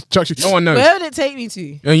else. Just chucks you. No one knows. Where would it take me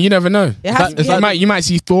to? You never know. You might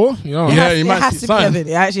see Thor. You know? It has to be heaven.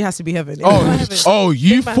 It actually has to be heaven.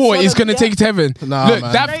 You thought it's gonna take you to heaven? Nah, look,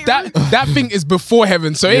 man. that thing is before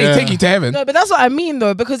heaven, so it ain't taking you to heaven. No, but that's what I mean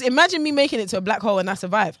though, because imagine me making it to a black hole and I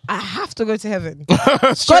survive. I have to go to heaven. God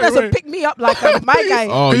has to pick me up like my guy.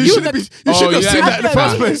 Oh, you should have seen that in the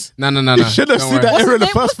first place. No. You should have seen that error in the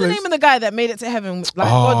first place. What's the name of the guy that made it to heaven? Like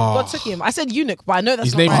God took him. I said eunuch, but I know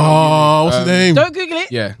that's not right. Oh, what's his name? Don't Google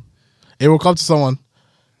it. Yeah, it will come to someone.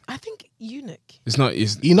 I think eunuch. It's not.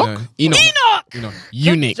 It's Enoch. Enoch.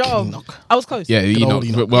 Eunuch. I was close. Yeah, Enoch.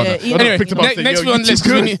 Well done. Anyway, next one on the list.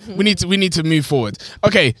 We need to move forward.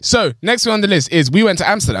 Okay, so next one on the list is we went to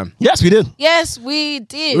Amsterdam. Yes, we did. Yes, we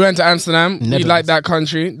did. We went to Amsterdam. We liked that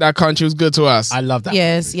country. That country was good to us. I love that.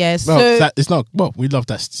 Yes. Well, it's not. Well, we love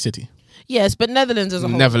that city. Yes, but Netherlands as a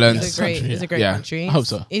whole is a great country. I hope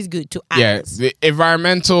so. It's good to us. Yeah, the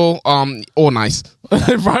environmental, all nice.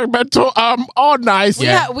 Environmental, all nice. We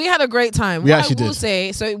had a great time. We actually did. I will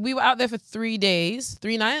say, so we were out there for 3 days,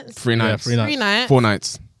 3 nights. 3 nights. 3 nights. 4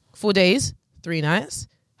 nights. 4 days, 3 nights.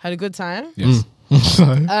 Had a good time. Yes.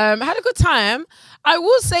 Had a good time. I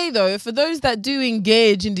will say though, for those that do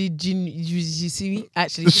engage in the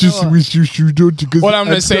actually, all I'm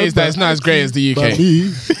gonna say is that it's not as great as the UK.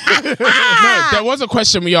 No, there was a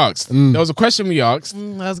question we asked.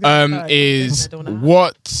 Is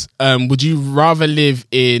what would you rather live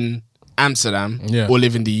in Amsterdam or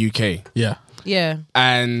live in the UK? Yeah.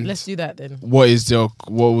 And let's do that then.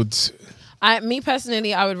 Me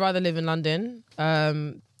personally, I would rather live in London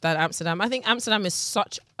than Amsterdam. I think Amsterdam is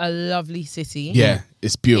such a lovely city. Yeah,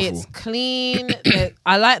 it's beautiful. It's clean.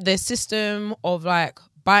 I like their system of like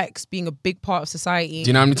bikes being a big part of society. Do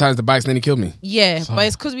you know how many times the bikes nearly killed me? Yeah, but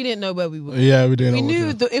it's because we didn't know where we were. Yeah, we didn't.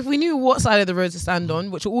 If we knew what side of the road to stand on,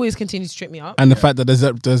 which always continues to trip me up, and the fact that the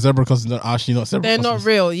zebra crossings are actually not zebra crossings. They're not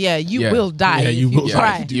real. Yeah, you will die. Yeah, you will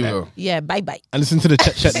try. You will. Yeah, bye. And listen to the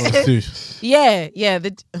chet noise too. Yeah.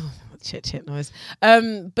 Chet noise.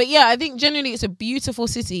 But yeah, I think generally it's a beautiful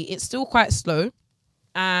city. It's still quite slow,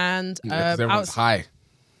 and everyone's high.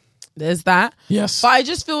 There's that. Yes. But I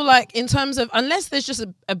just feel like in terms of, unless there's just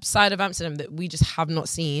a side of Amsterdam that we just have not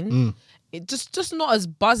seen, it just not as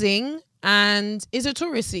buzzing, and it's a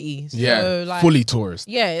tourist city. So like, fully tourist.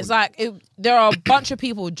 Yeah, it's like there are a bunch of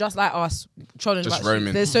people just like us trolling just about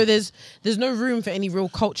roaming. There's no room for any real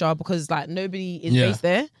culture because like nobody is based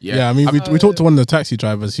there. Yeah, I mean we talked to one of the taxi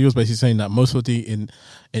drivers. He was basically saying that most of the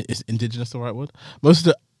is indigenous the right word? Most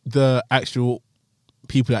of the actual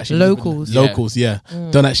people that actually locals.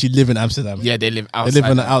 Don't actually live in Amsterdam. Yeah, they live outside. They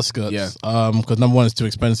live on the outskirts. Yeah. Because number one, it's too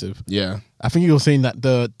expensive. Yeah. I think you were saying that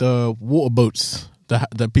the water boats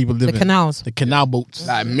that people live in. The canal boats.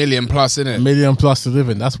 Like $1 million plus, innit? $1 million plus to live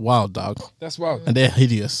in. That's wild, dog. That's wild. And they're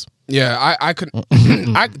hideous. Yeah, I could.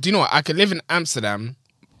 do you know what? I could live in Amsterdam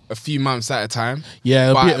a few months at a time.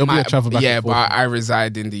 Yeah, it'll be a travel back. Yeah, but I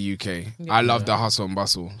reside in the UK. Yeah. I love the hustle and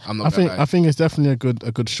bustle. I think it's definitely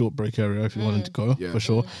a good short break area if you wanted to go for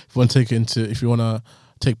sure. If you want to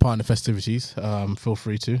take part in the festivities, feel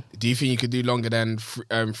free to. Do you think you could do longer than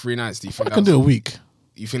 3 nights? Do you think I can do a week?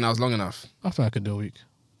 You think that was long enough? I think I could do a week.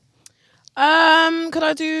 Could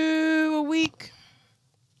I do a week?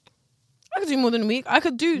 I could do more than a week. I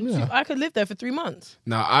could live there for 3 months.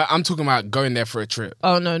 No, I'm talking about going there for a trip.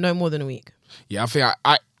 Oh no more than a week. Yeah, I think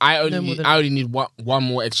I only need one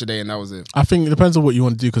more extra day and that was it. I think it depends on what you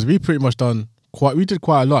want to do because we pretty much we did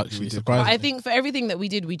quite a lot actually. I think for everything that we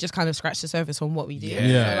did, we just kind of scratched the surface on what we did.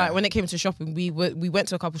 Yeah. So, like when it came to shopping, we went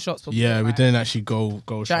to a couple shops. We didn't actually go. Do you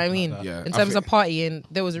know what I mean? Like in terms of partying,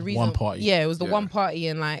 there was a reason. One party. Yeah, it was the one party,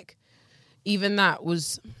 and like even that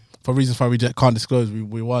was. For reasons why we can't disclose,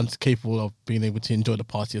 we weren't capable of being able to enjoy the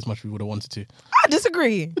party as much as we would have wanted to. I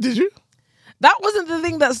disagree. Did you? That wasn't the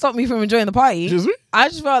thing that stopped me from enjoying the party. I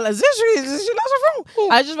just felt like, is this wrong?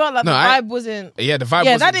 I just felt like the vibe wasn't. Yeah, the vibe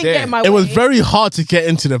wasn't that didn't get in my way. It was very hard to get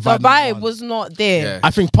into the vibe. The vibe was not there. Yeah.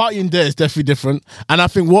 I think partying there is definitely different. And I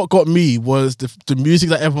think what got me was the music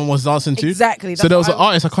that everyone was dancing to. Exactly. So there was an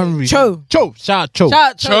artist, I can't remember. Cho. Shout out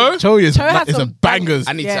Cho. Cho is some bangers.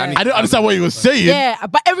 I didn't understand what he was saying. Yeah,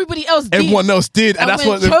 but everybody else did. Everyone else did. And that's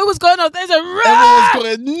when what Cho was going on, there's a rap.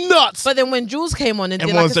 Everyone was going nuts. But then when Jules came on and did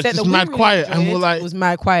everyone like a set that mad quiet and we're like, it was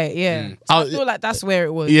mad quiet, yeah. So I feel like that's where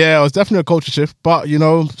it was. Yeah, it was definitely a culture shift, but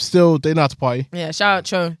still they know how to party. Yeah, shout out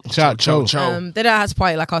Cho. Shout out Cho. They don't have to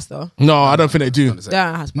party like us though. No, I don't think they do. They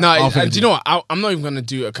don't have to party. No, do you know what? I'm not even gonna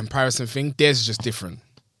do a comparison thing. Theirs is just different.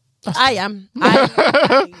 I am.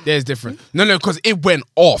 There's different. No, because it went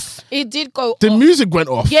off. It did go The off. music went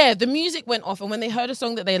off. Yeah, the music went off. And when they heard a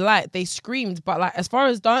song that they liked, they screamed. But like, as far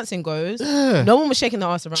as dancing goes, no one was shaking their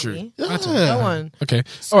ass around me. Yeah. No one. Okay.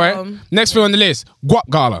 So, all right. Next thing on the list, Guap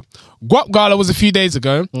Gala. Guap Gala was a few days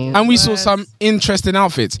ago. And we saw some interesting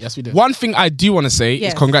outfits. Yes, we did. One thing I do want to say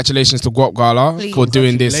is congratulations to Guap Gala for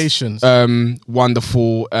doing this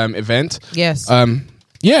wonderful event. Yes.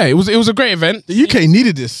 Yeah, it was a great event. The UK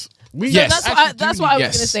needed this. That's what I was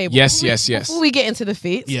going to say. Yes. Before we get into the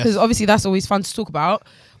feats, because obviously that's always fun to talk about,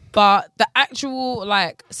 but the actual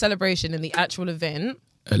like celebration and the actual event.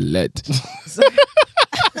 A lead.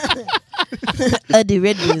 Eddie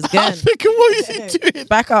Reddy's gun. What is he doing?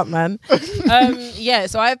 Back up, man.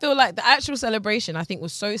 So I feel like the actual celebration I think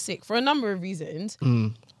was so sick for a number of reasons.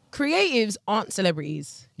 Creatives aren't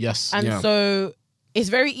celebrities. Yes. And so it's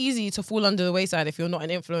very easy to fall under the wayside if you're not an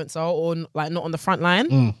influencer or like not on the front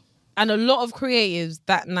line. And a lot of creatives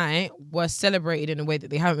that night were celebrated in a way that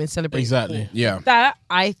they haven't been celebrated Exactly. before. Yeah. That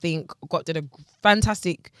I think did a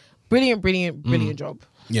fantastic, brilliant job.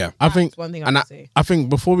 Yeah. I think one thing I would say. I think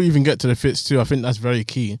before we even get to the fits too, I think that's very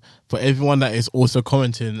key for everyone that is also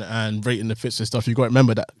commenting and rating the fits and stuff. You got to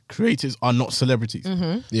remember that creators are not celebrities.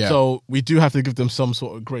 Yeah. So we do have to give them some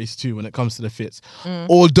sort of grace too when it comes to the fits.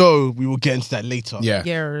 Although we will get into that later.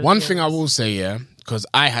 Yeah. One thing I will say, because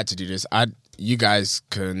I had to do this. You guys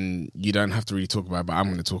you don't have to really talk about it, but I'm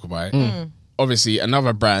going to talk about it. Obviously,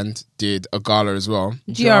 another brand did a gala as well.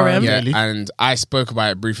 GRM. Yeah, and I spoke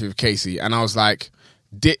about it briefly with Casey, and I was like,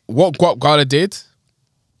 what Guap Gala did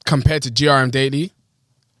compared to GRM Daily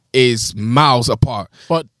is miles apart.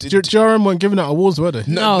 But GRM weren't giving out awards, were they?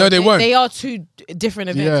 No, they weren't. They are two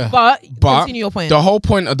different events. Yeah. But continue your point. The whole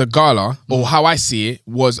point of the gala, or how I see it,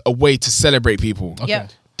 was a way to celebrate people. Okay.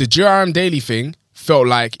 Yep. The GRM Daily thing felt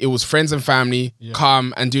like it was friends and family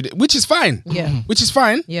come and do it, which is fine. Yeah. Which is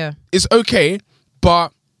fine. Yeah. It's okay,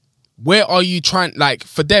 but where are you trying? Like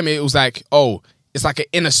for them, it was like, oh, it's like an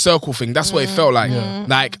inner circle thing. That's what it felt like.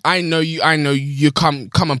 Like I know you come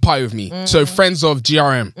and party with me. So friends of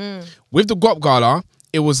GRM. With the Guap Gala,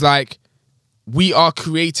 it was like we are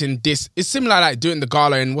creating this. It's similar like doing the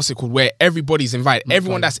gala and what's it called, where everybody's invited.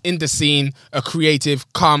 Everyone that's in the scene, a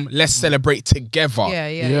creative, come, let's celebrate together.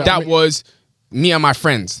 Yeah. That was me and my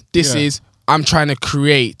friends. This is, I'm trying to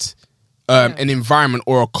create an environment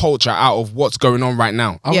or a culture out of what's going on right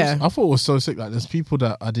now. I thought it was so sick. Like, there's people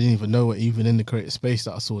that I didn't even know were even in the creative space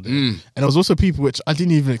that I saw there. And there was also people which I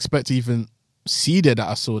didn't even expect to even see there that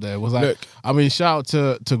I saw there. It was like, look, I mean, shout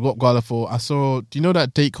out to Guap Gala for, I saw, do you know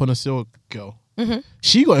that date connoisseur girl?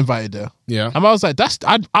 She got invited there. Yeah. And I was like,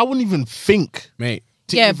 I wouldn't even think mate,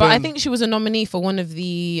 Yeah, but I think she was a nominee for one of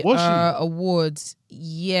the awards.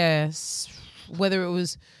 Yes, whether it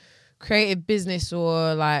was creative business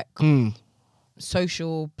or like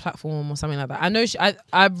social platform or something like that. I know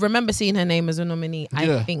I remember seeing her name as a nominee.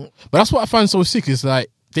 I think, but that's what I find so sick is like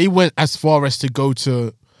they went as far as to go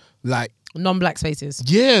to like non-black spaces.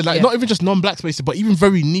 Yeah, like not even just non-black spaces, but even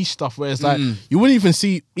very niche stuff where it's like you wouldn't even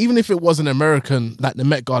see, even if it was an American, like the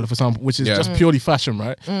Met Gala, for example, which is just purely fashion,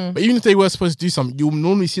 right? But even if they were supposed to do something, you'll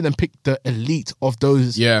normally see them pick the elite of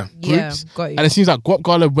those groups. Got you. And it seems like Guap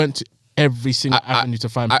Gala went to every single avenue to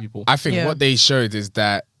find people. I think what they showed is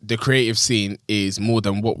that the creative scene is more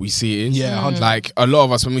than what we see it is. Yeah, 100%. Like a lot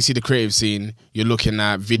of us, when we see the creative scene, you're looking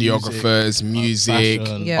at videographers, music,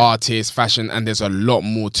 artists, fashion, and there's a lot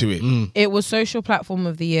more to it. It was Social Platform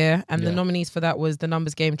of the Year, and the nominees for that was The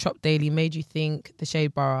Numbers Game, Chop Daily, Made You Think, The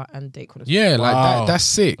Shade Borough, and Date Corner. Yeah, like that's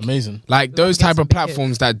sick. Amazing. Like those type of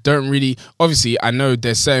platforms that don't really, obviously, I know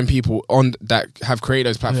there's certain people on that have created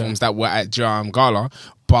those platforms that were at Jam Gala.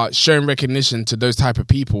 But showing recognition to those type of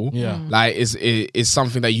people, like is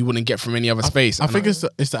something that you wouldn't get from any other space. I think it's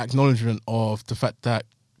the acknowledgement of the fact that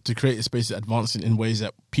the creative space is advancing in ways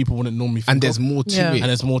that people wouldn't normally think and there's more to it. And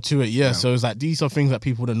there's more to it, So it's like these are things that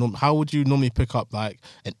people wouldn't how would you normally pick up like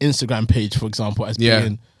an Instagram page, for example, as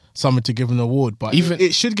being something to give an award, but even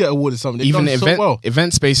it should get awarded something. Even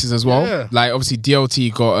event spaces as well. Like obviously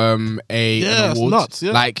DLT got an award. Nuts,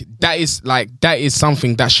 Like that is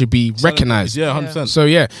something that should be recognized. 100%. So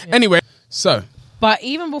anyway, but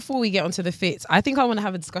even before we get onto the fits, I think I want to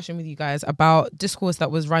have a discussion with you guys about discourse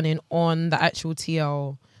that was running on the actual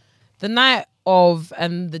TL the night of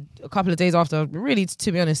and a couple of days after. Really,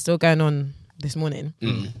 to be honest, still going on this morning.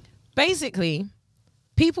 Basically,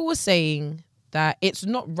 people were saying that it's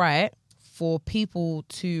not right for people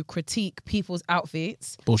to critique people's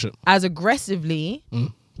outfits as aggressively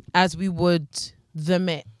as we would the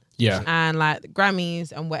Met and like the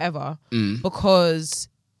Grammys and whatever because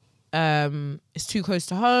it's too close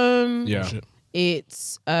to home.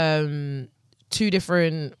 It's two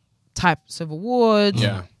different types of awards.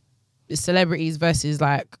 It's celebrities versus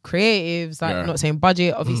like creatives, like not saying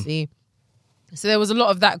budget obviously. So there was a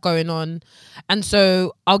lot of that going on. And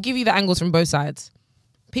so I'll give you the angles from both sides.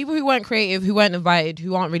 People who weren't creative, who weren't invited,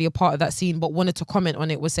 who aren't really a part of that scene, but wanted to comment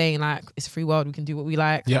on it, were saying like, it's a free world, we can do what we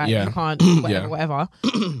like. You can't, whatever.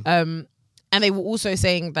 And they were also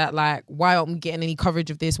saying that like, why aren't we getting any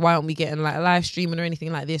coverage of this? Why aren't we getting like a live streaming or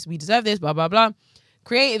anything like this? We deserve this, blah, blah, blah.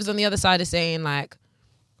 Creatives on the other side are saying like,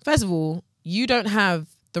 first of all, you don't have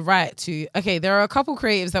the right to, okay, there are a couple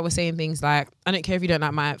creatives that were saying things like, I don't care if you don't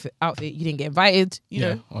like my outfit, you didn't get invited, you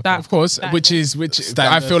know. Okay. That, of course, which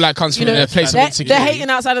I feel like comes from a place of insecurity. They're hating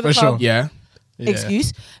outside of the club. Yeah.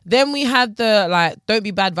 Excuse. Then we had the like, don't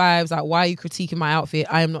be bad vibes, like, why are you critiquing my outfit?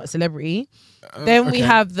 I am not a celebrity. Then we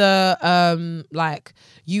have the like,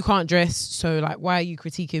 you can't dress, so like, why are you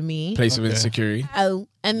critiquing me? Place of insecurity. Oh,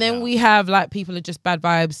 and then we have like, people are just bad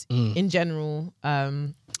vibes in general.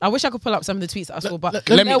 I wish I could pull up some of the tweets that I saw, but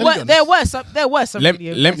there were some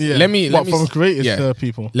videos. Let me from creators to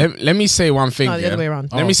people. Let me say one thing. No, the other way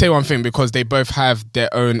around. Let me say one thing because they both have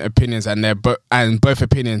their own opinions and both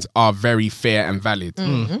opinions are very fair and valid.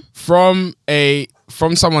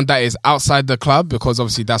 From someone that is outside the club, because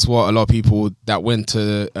obviously that's what a lot of people that went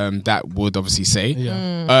to that would obviously say.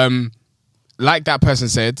 Like that person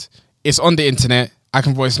said, it's on the internet. I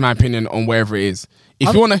can voice my opinion on wherever it is.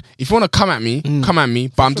 If you wanna come at me, come at me.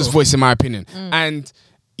 But I'm just voicing my opinion. And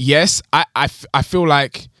yes, I feel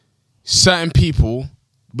like certain people,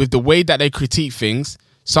 with the way that they critique things,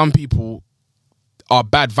 some people are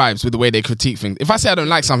bad vibes with the way they critique things. If I say I don't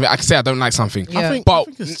like something, I can say I don't like something. Yeah. I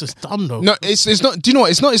think it's just dumb though. No, it's not. Do you know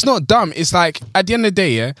what? It's not dumb. It's like at the end of the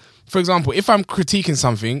day, for example, if I'm critiquing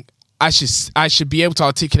something, I should be able to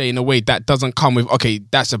articulate in a way that doesn't come with, okay,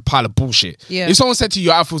 that's a pile of bullshit. Yeah. If someone said to you,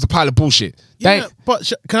 your outfit was a pile of bullshit.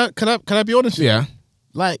 But can I be honest with you?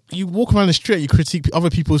 Like, you walk around the street, you critique other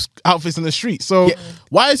people's outfits in the street. So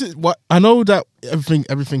why is it? I know that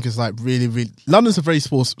everything is like really, really. London's a very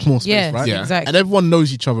small space, right? Yeah, exactly. And everyone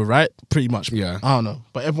knows each other, right? Pretty much. Yeah. I don't know,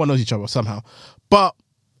 but everyone knows each other somehow. But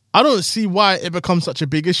I don't see why it becomes such a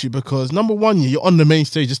big issue because number one, you're on the main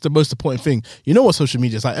stage. It's the most important thing. You know what social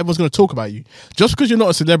media is like. Everyone's going to talk about you. Just because you're not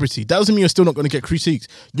a celebrity, that doesn't mean you're still not going to get critiqued.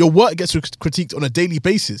 Your work gets critiqued on a daily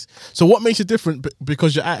basis. So what makes it different?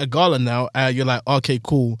 Because you're at a gala now, you're like, okay,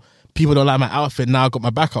 cool. People don't like my outfit. Now I got my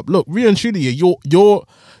backup. Look, really and truly, you're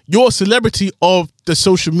a celebrity of the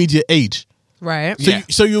social media age. Right.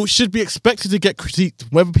 So you should be expected to get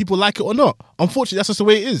critiqued, whether people like it or not. Unfortunately, that's just the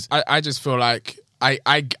way it is. I just feel like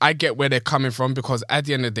I get where they're coming from, because at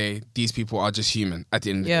the end of the day, these people are just human. At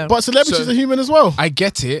the end of the day, but celebrities are human as well. I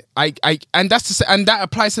get it. And that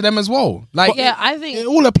applies to them as well. Like, I think it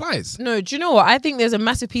all applies. No, do you know what? I think there's a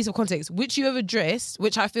massive piece of context which you have addressed,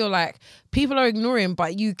 which I feel like people are ignoring,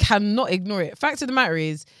 but you cannot ignore it. Fact of the matter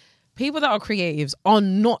is, people that are creatives are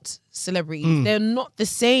not celebrities. They're not the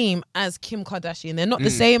same as Kim Kardashian. They're not the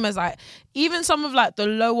same as like even some of like the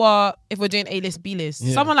lower, if we're doing A-list, B-list,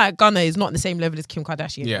 someone like Gunna is not the same level as Kim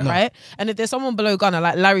Kardashian, right? And if there's someone below Gunna,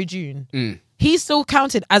 like Larry June, he's still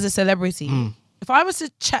counted as a celebrity. If I was to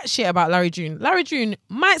chat shit about Larry June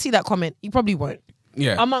might see that comment. He probably won't.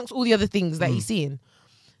 Yeah. Amongst all the other things that he's seeing.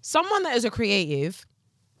 Someone that is a creative,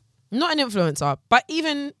 not an influencer, but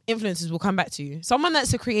even influencers will come back to you. Someone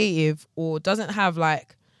that's a creative or doesn't have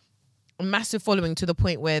like a massive following to the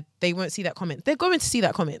point where they won't see that comment, they're going to see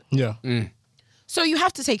that comment. Yeah. So you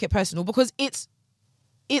have to take it personal because it's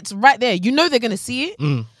right there. You know they're going to see it.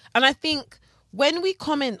 And I think when we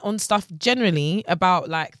comment on stuff generally about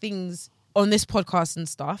like things on this podcast and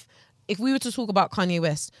stuff, if we were to talk about Kanye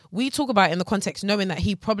West, we talk about it in the context knowing that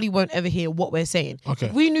he probably won't ever hear what we're saying. Okay.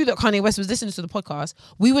 If we knew that Kanye West was listening to the podcast,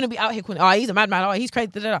 we wouldn't be out here calling, he's a madman, he's crazy,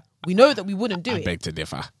 da, da, da. We know that we wouldn't do it. I beg to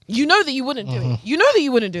differ. You know that you wouldn't do it. You know that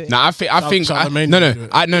you wouldn't do it. No, I think. Do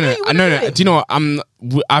you know what?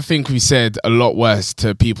 I think we said a lot worse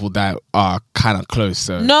to people that are kind of close.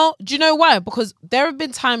 So no, do you know why? Because there have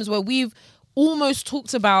been times where we've almost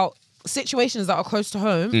talked about situations that are close to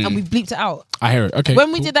home and we bleeped it out. I hear it. Okay.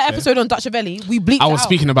 When we did that episode on Dutchavelli, we bleeped it out. I was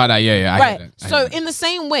speaking about that. Yeah. Right. So in the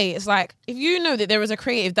same way, it's like if you know that there is a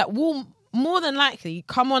creative that will more than likely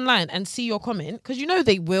come online and see your comment, because you know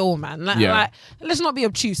they will, man. Like, let's not be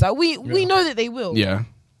obtuse. Like we know that they will. Yeah.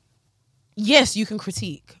 Yes, you can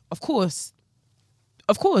critique, of course,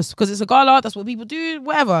 because it's a gala. That's what people do.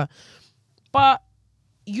 Whatever, but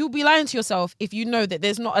you'll be lying to yourself if you know that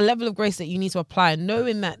there's not a level of grace that you need to apply,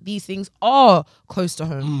 knowing that these things are close to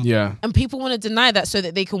home. Yeah. And people want to deny that so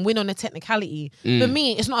that they can win on a technicality. For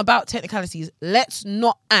me, it's not about technicalities. Let's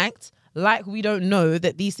not act like we don't know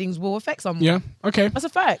that these things will affect someone. Yeah. Okay. That's a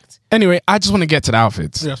fact. Anyway, I just want to get to the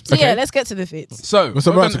outfits. Yeah. So yeah, let's get to the fits. So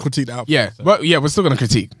we're about to critique the outfits. Yeah. Well, yeah, we're still going to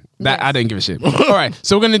critique. That I didn't give a shit. All right.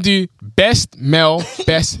 So we're going to do best male,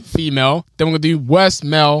 best female. Then we're going to do worst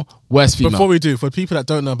male, worst female. Before we do, for people that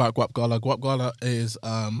don't know about Guap Gala is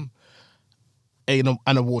an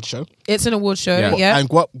award show. It's an award show, yeah. And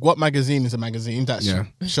Guap Magazine is a magazine that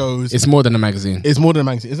shows... It's more than a magazine. It's more than a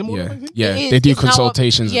magazine. Is it more than a magazine? Yeah, they do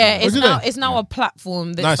consultations. It's now a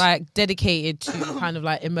platform that's like dedicated to kind of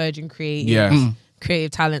like emerging creatives.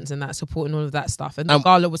 Creative talents and that, supporting all of that stuff. And the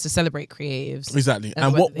gala was to celebrate creatives. Exactly.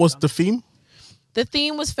 And what was the theme? The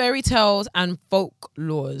theme was fairy tales and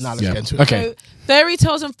folklores. Now let's get into it. Okay. So, fairy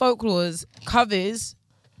tales and folklores covers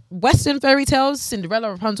Western fairy tales,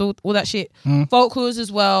 Cinderella, Rapunzel, all that shit. Folklores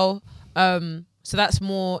as well. So that's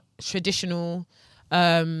more traditional.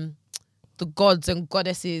 The gods and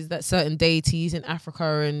goddesses, that certain deities in Africa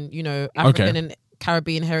and, African and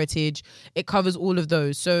Caribbean heritage. It covers all of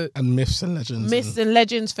those. So and myths and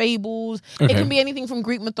legends. Fables. It can be anything from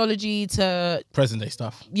Greek mythology to present day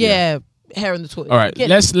stuff. Hair on the tortoise. All right,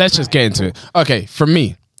 let's just get into it. Okay, from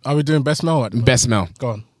me, are we doing best male? Best male.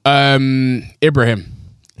 Go on.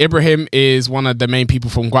 Ibrahim is one of the main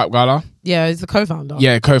people from Guap Gala. Yeah, he's the co-founder.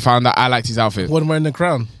 Yeah, co-founder. I liked his outfit. One wearing the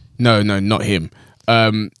crown. No, not him.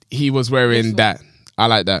 He was wearing that. I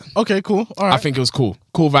like that. Okay, cool. All right. I think it was cool.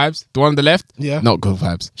 Cool vibes. The one on the left, not cool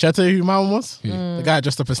vibes. Should I tell you who my one was? The guy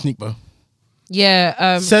dressed up as Sneakbo.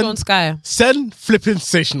 Yeah, Sean Sky. Flipping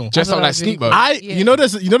sensational. Dressed up like Sneakbo. You know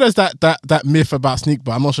there's that myth about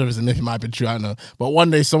Sneakbo. I'm not sure if it's a myth, it might have been true, I don't know. But one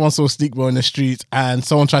day someone saw Sneakbo in the street and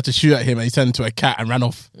someone tried to shoot at him and he turned into a cat and ran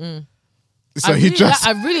off. So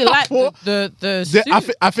I really like the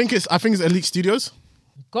suit. I think it's Elite Studios.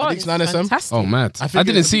 God, it's fantastic. Oh man, I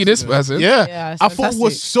didn't see this person. Yeah, I thought it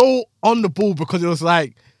was so on the ball because it was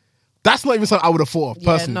like, that's not even something I would have thought of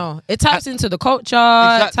personally. No, it taps into the culture.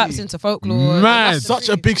 It taps into folklore. Man, it's such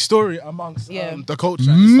a big story amongst the culture.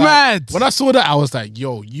 Mad. When I saw that, I was like,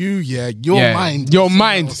 "Yo, your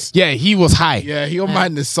mind, yeah, he was high. Yeah, your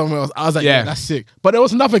mind is somewhere else." I was like, "Yeah, that's sick." But there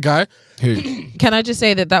was another guy. Who? Can I just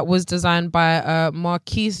say that was designed by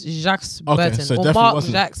Marquise Jacques Burton, so or Mark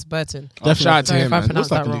Jacques Burton? Shout out to him, man. If I pronounced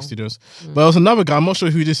that wrong. Studios. But there was another guy. I'm not sure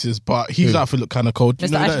who this is, but his outfit looked kind of cold.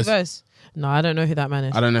 Mr. Ashley Verse. No, I don't know who that man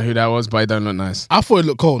is. I don't know who that was, but it don't look nice. I thought it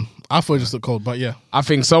looked cold. I thought it just looked cold, but yeah. I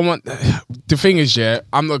think someone... The thing is,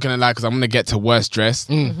 I'm not going to lie because I'm going to get to worst dressed.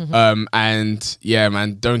 And yeah,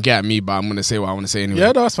 man, don't get at me, but I'm going to say what I want to say anyway.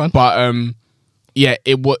 Yeah, no, that's fine. But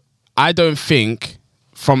I don't think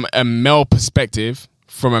from a male perspective,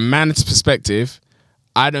 from a man's perspective,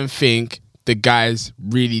 I don't think the guys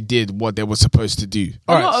really did what they were supposed to do.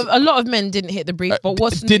 A lot of men didn't hit the brief, but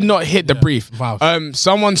did not hit the brief. Wow.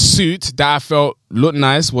 Someone's suit that I felt looked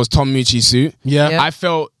nice was Tom Mucci's suit. Yeah. I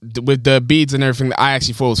felt with the beads and everything that I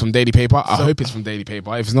actually thought was from Daily Paper. I hope it's from Daily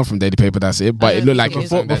Paper. If it's not from Daily Paper, that's it. But it looked like it was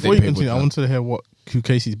from Before you continue, I wanted to hear who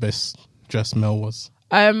Casey's best dressed male was.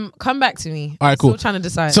 Come back to me. All right, cool. Still trying to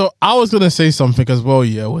decide. So I was gonna say something as well.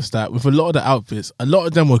 Yeah, was that with a lot of the outfits, a lot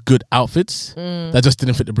of them were good outfits that just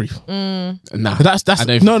didn't fit the brief. Nah, that's I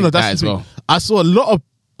don't think that's as well. I saw a lot of,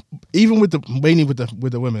 even with the mainly with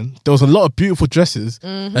the women, there was a lot of beautiful dresses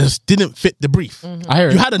that just didn't fit the brief. I hear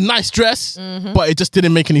You it. had a nice dress, but it just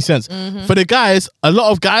didn't make any sense. For the guys, a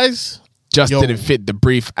lot of guys Didn't fit the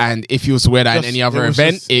brief, and if you was to wear that in any other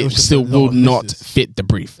event, it still will not fit the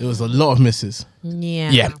brief. It was a lot of misses.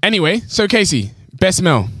 Yeah. Anyway, so Casey, best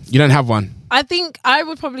male. You don't have one. I think I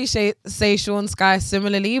would probably say Sean Sky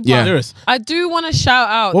similarly. But Yeah. There is. I do want to shout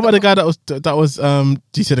out. What about the guy that was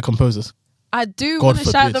DJ the composers? I do God want to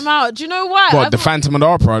shout forbid. them out. Do you know why? What, the Phantom of the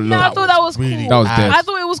Opera? No, I thought that was really cool. That was dead. I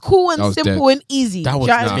thought it was cool That and was simple and easy. That was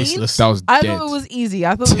Do you know what I mean? tasteless. That was I dead. thought it was easy. I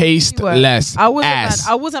thought it was Tasteless I wasn't ass.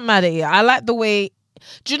 mad. I wasn't mad at it. I like the way.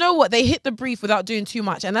 Do you know what? They hit the brief without doing too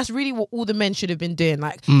much, and that's really what all the men should have been doing.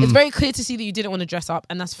 Like, it's very clear to see that you didn't want to dress up,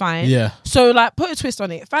 and that's fine. Yeah. So, like, put a twist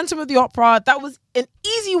on it. Phantom of the Opera, that was an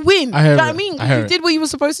easy win. I hear you know it. what I mean? I hear You it. did what you were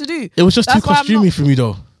supposed to do. It was just That's too why I'm costumey not- for me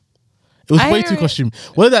though. It was I way hear too it. costumey.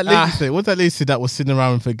 What did that lady say? What did that lady say that was sitting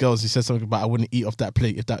around with her girls? She said something about I wouldn't eat off that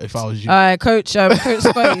plate if I was you. Coach Scotty,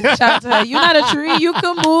 shout out to her. You're not a tree, you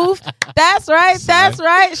can move. That's right, that's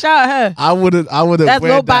right. Shout out her. I wouldn't. That's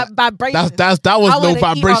wear low that. vibration. That was I low wouldn't eat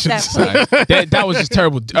off vibrations. that plate. that was just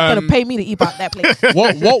terrible. Gonna pay me to eat out that plate.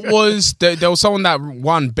 What was there was someone that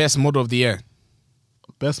won best model of the year.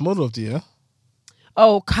 Best model of the year.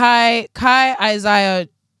 Oh, Kai, Isaiah,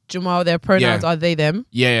 Jamal, their pronouns Yeah. are they, them.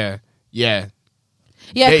 Yeah. Yeah,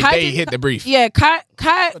 They did- hit the brief. Yeah, Kai.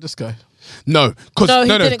 This guy. No, because No, he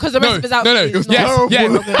didn't, 'cause the rest of his outfit is not Yes, terrible.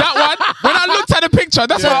 that one. When I looked at the picture,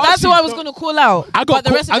 that's what I That's asked what you. I was gonna call out. I But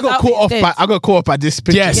the rest of his got outfit caught off is by. dead. I got caught off by this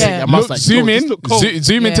picture. Yes, Yeah. I must Look, like, zoom yo, in, this look cold.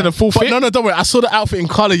 zoom into Yeah. the full But fit. no, don't worry. I saw the outfit in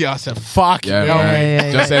color. Yeah, I said, "Fuck Yeah, you."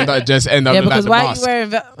 yeah. Just end up Yeah, with because the why are mask. you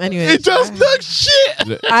wearing? Anyway, It just looks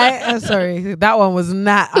shit. sorry, that one was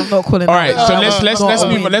not. I'm not calling. All right, that. so Not let's a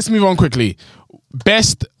move win. on. Let's move on quickly.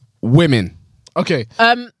 Best women. Okay.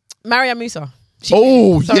 Mariam Musa.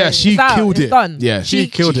 Yeah, she It's out. killed It's it. done. Yeah, she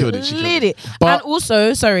killed it. Lit it. But- And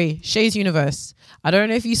also, sorry, Shay's Universe. I don't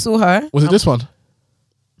know if you saw her. Was it this one?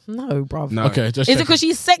 No, bro. No. Okay, just Is it check. because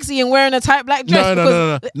she's sexy and wearing a tight black dress?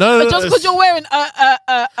 No. Just because you're wearing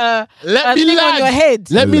a Let me thing on land. your head.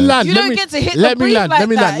 Let me land. You let don't me, get to hit let the me brief land. like Let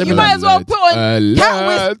me that. land. Let You me might land. as well put on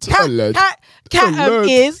Alert. cat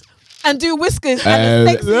ears and do whiskers and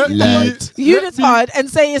a sexy Alert. unitard and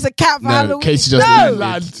say it's a cat for No, Halloween. Casey just no.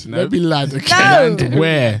 landed. No. Let me land. Okay. No. And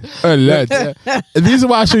where? Alert. The reason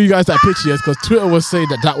why I show you guys that picture is because Twitter was saying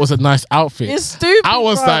that was a nice outfit. It's stupid. I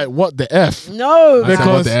was bro. like, what the F? no. I said, Because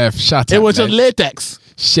what the F? Shut It up, was just lad. latex.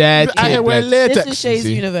 Shut I up, wear lad. latex. This is Shay's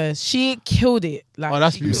See? Universe. She killed it. Like, Oh,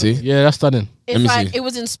 that's she beautiful. see? Yeah, that's stunning. It's Let me like see. it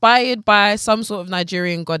was inspired by some sort of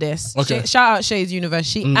Nigerian goddess. Okay. Shout out Shay's Universe.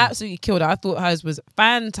 She absolutely killed it. I thought hers was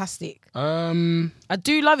fantastic. I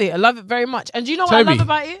do love it. I love it very much. And do you know what I Toby. love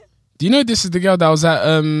about it? Do you know this is the girl that was at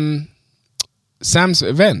Sam's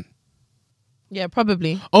event? Yeah,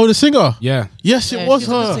 probably. Oh, the singer. Yeah. Yes, Yeah, it was she's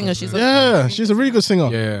a good her. singer. She's a- Yeah, she's a really good singer.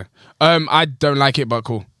 Yeah. I don't like it, but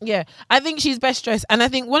cool. Yeah, I think she's best dressed, and I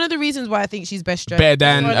think one of the reasons why I think she's best dressed Better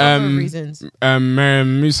than, for a number of reasons.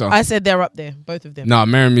 Mariam Musa. I said they're up there, both of them. No,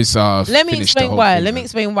 Mariam Musa. Let me finished the explain whole why. thing, Let me man.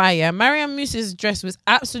 explain why. Yeah, Mariam Musa's dress was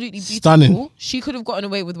absolutely beautiful. Stunning. She could have gotten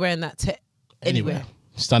away with wearing that anywhere.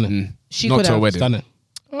 Stunning. She Not could to a have. wedding. Stunning.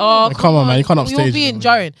 Oh, come on, man. You can't You're upstage being it,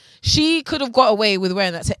 jarring. She could have got away with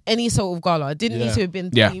wearing that to any sort of gala. It didn't need to have been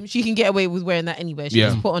Yeah. themed. She can get away with wearing that anywhere. She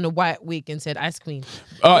Yeah. just put on a white wig and said ice cream.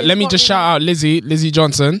 Let me just shout out Lizzie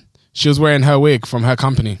Johnson. She was wearing her wig from her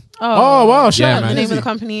company. Oh, wow. Yeah, Shout out the to name of Lizzie. the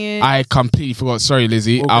company is. I completely forgot. Sorry,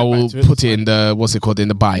 Lizzie. We'll get I back will to it. put it in the in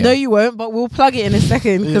the bio. No, you won't, but we'll plug it in a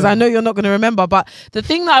second because I know you're not going to remember. But the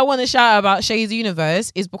thing that I want to shout out about Shay's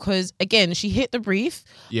Universe is because, again, she hit the brief.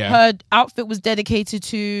 Yeah. Her outfit was dedicated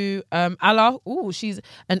to Allah. Ooh, she's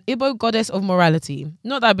an Igbo goddess of morality.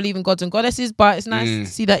 Not that I believe in gods and goddesses, but it's nice to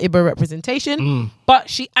see that Igbo representation. But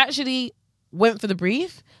she actually went for the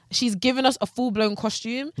brief. She's given us a full-blown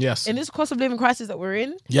costume. Yes. In this cost of living crisis that we're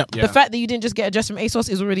in, Yep. Yeah. the fact that you didn't just get a dress from ASOS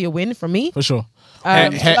is already a win for me. For sure. I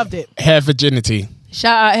loved it. Hair virginity.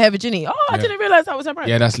 Shout out Hair Virginie. Oh, I Yeah. didn't realize that was her brand.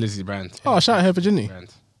 Yeah, that's Lizzie's brand. Oh, shout out here, Virginia. Brand.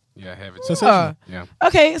 Yeah, heavy. Yeah.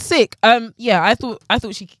 Okay, sick. Yeah, I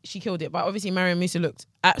thought she killed it, but obviously Mariam Musa looked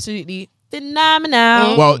absolutely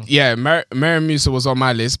phenomenal. Well, yeah, Mariam Musa was on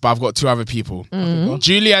my list, but I've got two other people.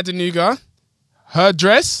 Julie Adenuga, her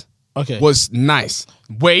dress was nice.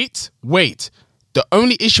 Wait. The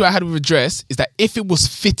only issue I had with the dress is that if it was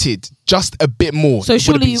fitted just a bit more, so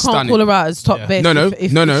surely you can't call her out as top best.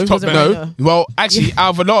 No. Well, actually, out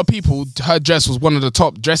of a lot of people, her dress was one of the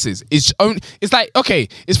top dresses. It's like, okay,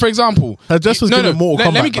 it's for example, her dress was given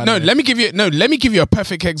Mortal Kombat. Let me give you a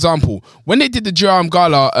perfect example. When they did the Durham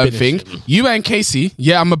Gala thing, you and Casey,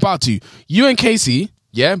 I'm about to. You and Casey,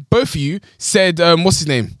 both of you said, what's his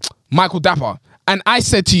name, Michael Dapper. And I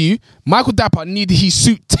said to you, Michael Dapper needed his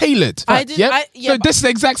suit tailored. I did. So this is the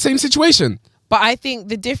exact same situation. But I think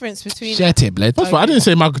the difference between... That's right. I didn't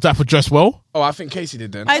say Michael Dapper dressed well. Oh, I think Casey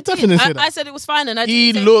did then. I definitely said that. I said it was fine. And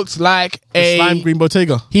he looked like a slime green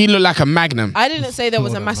Bottega. He looked like a Magnum. I didn't say there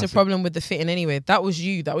was a massive problem with the fitting anyway. That was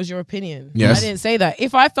you. That was your opinion. Yes. I didn't say that.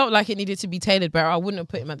 If I felt like it needed to be tailored better, I wouldn't have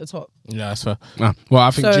put him at the top. Yeah, that's fair. Well,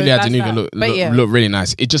 I think Julia Adenuga looked really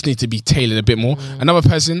nice. It just needs to be tailored a bit more. Another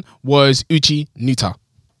person was Uchi Nuta.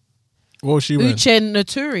 What was she wearing? Uche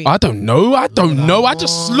Naturi. I don't know. I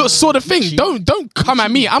just saw the thing. Don't come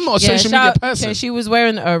at me. I'm not a social media person. Okay, she was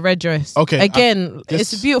wearing a red dress. Okay. Again,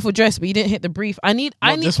 it's a beautiful dress, but you didn't hit the brief. I need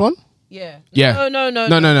this one? Yeah. Yeah. No.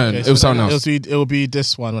 Okay, it was someone else. It will be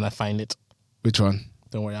this one when I find it. Which one?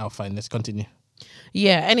 Don't worry, I'll find this. Continue.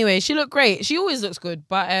 Yeah. Anyway, she looked great. She always looks good,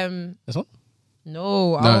 but this one?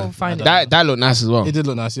 No, I'll find it. That looked nice as well. It did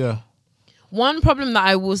look nice, yeah. One problem that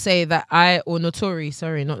I will say that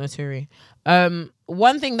Notori.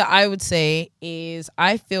 One thing that I would say is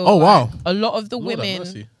I feel like a lot of the women,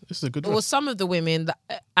 this is a good dress. or some of the women that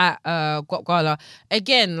at Got Gala,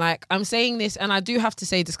 again, like I'm saying this, and I do have to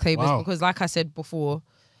say disclaimers because, like I said before,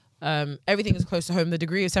 everything is close to home. The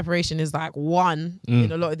degree of separation is like 1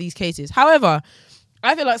 in a lot of these cases. However,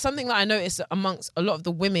 I feel like something that I noticed amongst a lot of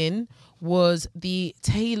the women was the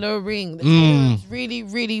tailoring. The tailoring was really,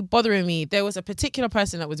 really bothering me. There was a particular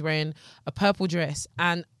person that was wearing a purple dress,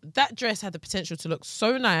 and that dress had the potential to look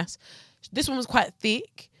so nice. This one was quite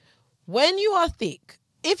thick. When you are thick,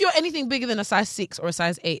 if you're anything bigger than a size 6 or a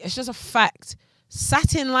size 8, it's just a fact.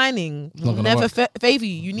 Satin lining will never favor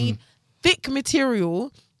you. You need thick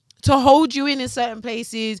material to hold you in certain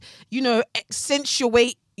places,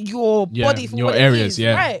 accentuate your body for your what areas, it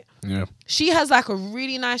is, right? Yeah. She has like a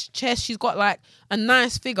really nice chest. She's got like a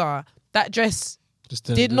nice figure. That dress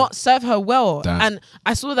did not serve her well. Damn. And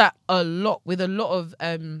I saw that a lot with a lot of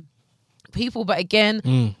people. But again,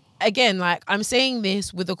 like I'm saying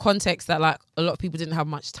this with the context that like a lot of people didn't have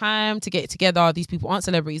much time to get it together. These people aren't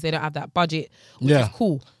celebrities. They don't have that budget, which is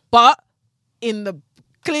cool. But in the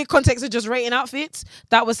clear context of just rating outfits,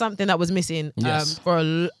 that was something that was missing for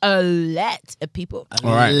a lot of people.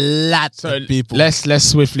 All right. Lots of people. Let's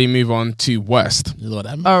swiftly move on to worst. Lord,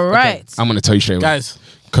 all right. I'm going to tell you straight away. Guys.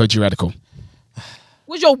 Kojey Radical.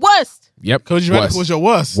 Was your worst? Yep. Kojey Radical was your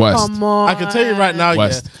worst. Come on. I can tell you right now,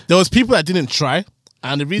 there was people that didn't try.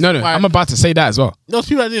 And the reason why I'm about to say that as well. Those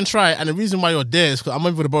people that didn't try, and the reason why you're there is because I'm not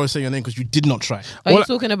even going to bother saying your name because you did not try. Are you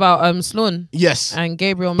talking about Sloan? Yes. And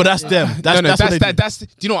Gabriel? But that's them. That's do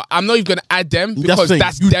you know what? I'm not even going to add them because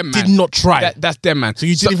that's them, man. You did not try. That's them, man. So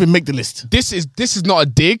you didn't even make the list. This is not a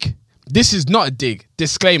dig. This is not a dig.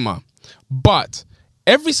 Disclaimer. But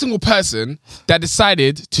every single person that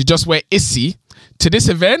decided to just wear Issy to this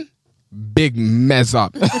event, big mess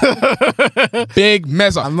up. Big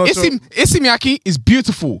mess up. Issey Miyake is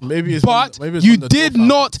beautiful. But you did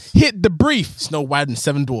not hit the brief. Snow White and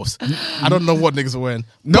Seven Dwarfs. I don't know what niggas are wearing.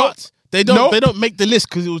 But they don't make the list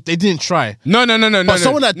because they didn't try. No. But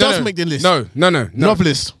someone that does make the list. No.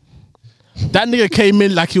 Novelist. That nigga came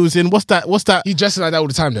in like he was in what's that? He dresses like that all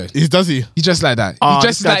the time though. Does he? He dresses like that.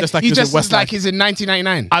 He dresses like he's in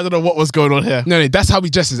 1999. I don't know what was going on here. No, that's how he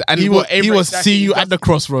dresses. And he was see you at the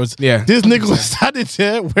crossroads. Yeah. This nigga was standing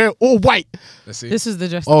there wearing all white. Let's see. This is the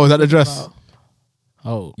dress. Oh, is that the dress?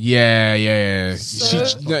 Oh. Yeah. So,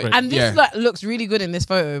 and this looks really good in this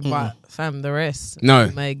photo, but fam, the rest. No.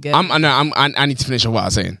 Oh my God. I need to finish on what I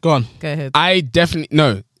was saying. Go on. Go ahead. I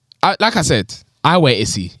definitely like I said, I wear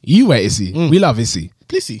Issy. You wear Issy. We love Issy.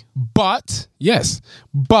 Plissy. But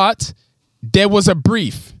there was a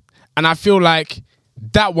brief. And I feel like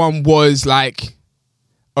that one was like,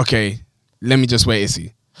 okay, let me just wear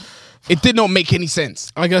Issy. It did not make any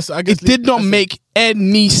sense. I guess it did not make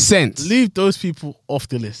any sense. Leave those people off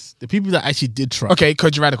the list. The people that actually did try. Okay,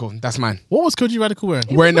 Kojey Radical. That's mine. What was Kojey Radical wearing?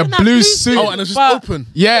 Wearing a blue suit. Oh, and it was just open.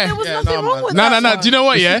 Yeah. There was nothing wrong with that. No. Do you know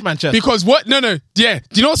what? Yeah. Because what? No. Yeah. Do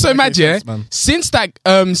you know what's so mad? Yeah. Since that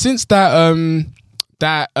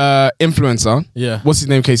that influencer. Yeah. What's his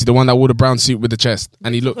name, Casey? The one that wore the brown suit with the chest,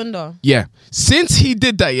 and he looked. Kunda. Yeah. Since he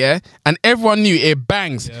did that, and everyone knew it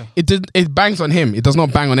bangs. Yeah. It bangs on him. It does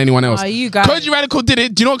not bang on anyone else. You guys. Kojey Radical did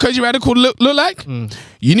it. Do you know what Kojey Radical look like?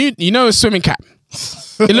 You know a swimming cap.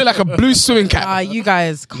 It looked like a blue swimming cap. You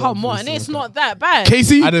guys, come on. It's not that bad.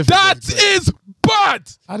 Casey, that is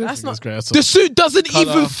bad. I don't think that's great. The suit doesn't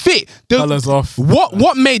even fit. Colours off.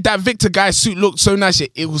 What made that Victor guy's suit look so nice?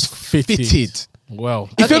 It was fitted. Well,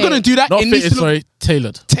 if you're gonna do that, not it needs fitted, to look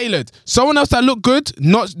tailored. Tailored. Someone else that looked good,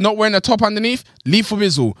 not wearing a top underneath, leave for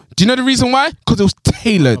Mizzle. Do you know the reason why? Because it was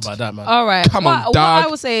tailored. How about that, man? All right. Come on, what dog. I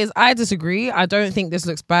will say is I disagree. I don't think this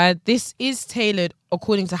looks bad. This is tailored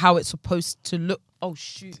according to how it's supposed to look. Oh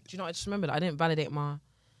shoot! Do you know? I just remembered I didn't validate my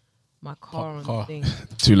car on the thing.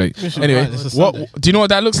 Too late. Anyway, what do you know what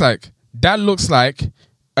that looks like? That looks like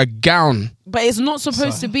a gown. But it's not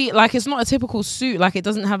supposed to be like, it's not a typical suit. Like, it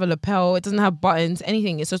doesn't have a lapel, it doesn't have buttons,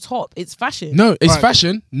 anything. It's a top. It's fashion. No, it's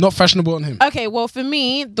fashion, not fashionable on him. Okay, well, for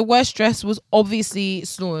me, the worst dress was obviously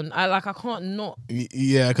Sloan. I can't not.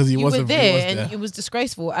 Yeah, because he wasn't there, and it was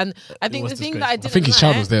disgraceful. And I think the thing that I didn't think his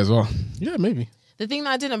child was there as well. Yeah, maybe. The thing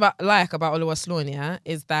that I didn't like about Oluwa Sloan,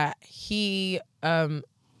 is that he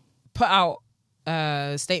put out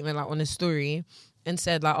a statement on his story and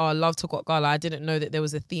said love to Got Gala. I didn't know that there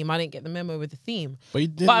was a theme. I didn't get the memo with the theme. But you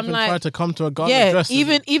didn't even try to come to a gala dress.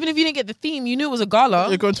 Even if you didn't get the theme, you knew it was a gala.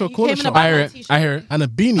 You're going to a corner shop. I hear it. And a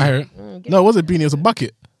beanie. I hear it. No, it wasn't a beanie. It was a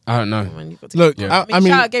bucket. I don't know. Look, I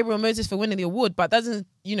mean, shout out Gabriel Moses for winning the award, but that doesn't,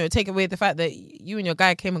 take away the fact that you and your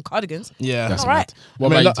guy came in cardigans. Yeah, that's all right.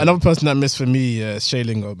 Another person that missed for me is Shay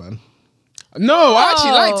Lingo, man. No, I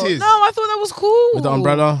actually liked his. No, I thought that was cool. With the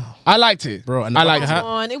umbrella. I liked it. Bro, and I liked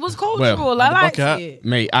it. It was cultural. I liked it.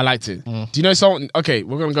 Mate, I liked it. Do you know someone? Okay,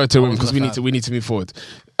 we're going to go to women because we need to move forward.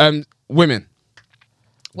 Women.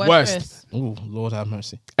 Worst. Oh, Lord have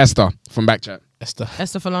mercy. Esther from Backchat. Esther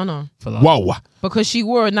Falana. Whoa. Because she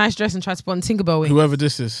wore a nice dress and tried to put on Tinkerbell wings. Whoever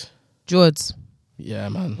this is. George. Yeah,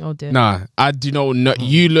 man. Oh, dear. Nah, I do not know.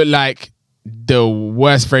 You look like the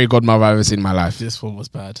worst fairy godmother I've ever seen in my life. This one was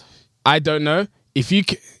bad. I don't know. If you...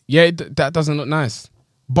 that doesn't look nice.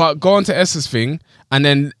 But go on to Esther's thing and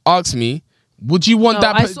then ask me, would you want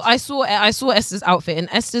that... I saw Esther's outfit, and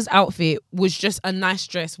Esther's outfit was just a nice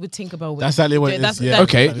dress with Tinkerbell wings. That's exactly what it is.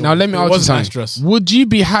 Okay, now let me ask you something. Nice. Would you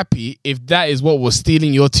be happy if that is what was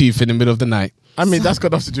stealing your tooth in the middle of the night? I mean, that's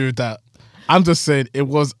got nothing to do with that. I'm just saying it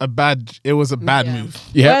was a bad move.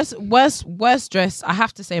 Yeah. Worst dress, I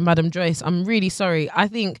have to say, Madam Joyce. I'm really sorry.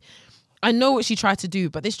 I know what she tried to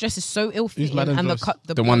do, but this dress is so ill-fitting. And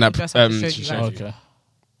the one that dress she showed you.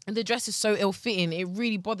 And the dress is so ill-fitting. It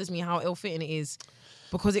really bothers me how ill-fitting it is,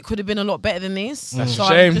 because it could have been a lot better than this. That's so a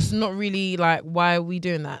shame. I'm just not really why are we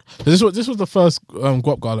doing that? This was the first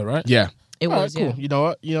Guap Gala, right? Yeah. It was, cool. yeah. You know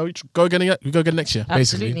what? We go get it next year.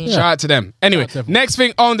 Absolutely. Basically. Shout out to them. Anyway, next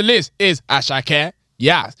thing on the list is Ashake.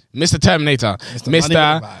 Yeah, Mr. Terminator,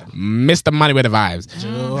 Mr. Money with the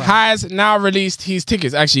Vibes, has now released his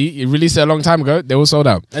tickets. Actually, he released it a long time ago. They were sold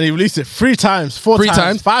out. And he released it 3 times, 4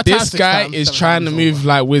 times, 5 times. This guy is trying to move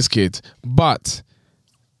like WizKid. But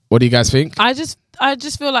what do you guys think? I just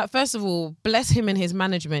feel like, first of all, bless him and his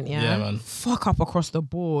management. Yeah, man. Fuck up across the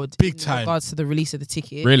board. Big time. In regards to the release of the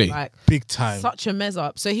ticket. Really? Big time. Such a mess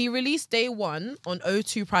up. So he released day 1 on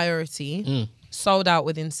O2 Priority. Sold out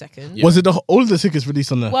within seconds. Yeah. Was it all of the tickets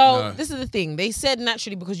released on there? Well, this is the thing. They said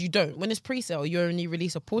naturally, because you don't. When it's pre-sale, you only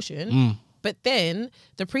release a portion. But then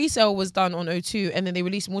the pre-sale was done on O2, and then they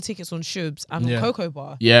released more tickets on Shubs and on Cocoa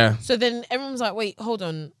Bar. Yeah. So then everyone was like, wait, hold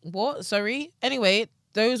on. What? Sorry? Anyway,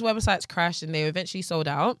 those websites crashed and they eventually sold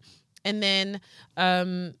out. And then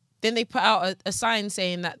they put out a sign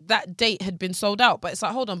saying that date had been sold out. But it's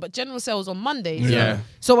like, hold on, but general sales on Mondays. Yeah.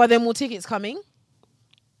 So are there more tickets coming?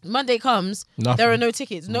 Monday comes, there are no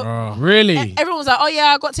tickets. No, really. Everyone was like, "Oh yeah,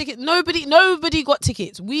 I got tickets." Nobody got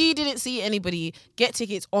tickets. We didn't see anybody get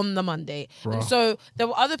tickets on the Monday. And so there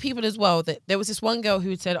were other people as well. That there was this one girl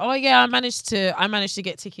who said, "Oh yeah, I managed to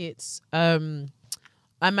get tickets. I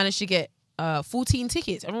managed to get 14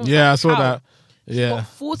 tickets." Everyone was I saw that. She got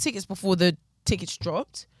 4 tickets before the tickets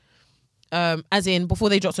dropped. As in before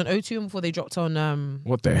they dropped on O2 and before they dropped on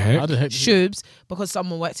what the heck? Shubs, because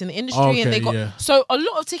someone worked in the industry and they got so a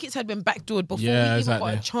lot of tickets had been backdoored before we even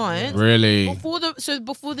got a chance. Really? Before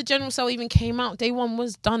the general sale even came out, day 1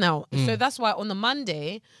 was done out. So that's why on the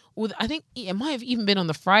Monday, or I think it might have even been on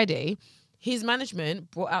the Friday, his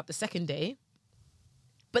management brought out the second day,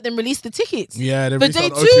 but then released the tickets. Yeah, they released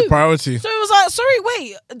on O2 Priority. So it was like, sorry,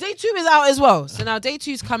 wait, day 2 is out as well. So now day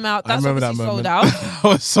 2's come out. That's obviously sold out. That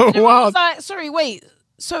was so wild. I was like, sorry, wait.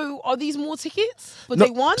 So are these more tickets for day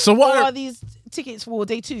 1? So what or are these tickets for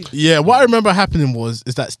day 2. Yeah, what I remember happening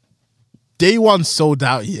is that day 1 sold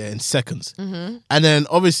out in seconds, and then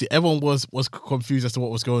obviously everyone was confused as to what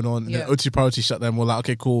was going on. And then O2 Priority shut them. We're like,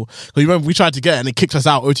 okay, cool. Because you remember we tried to get it and it kicked us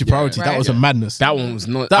out. O2 Priority, that was a madness. That one was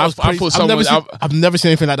not. That was I thought someone. I've never seen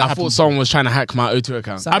anything like that. I thought someone was trying to hack my O2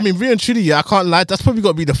 account. Sorry? I mean, really and truly, I can't lie. That's probably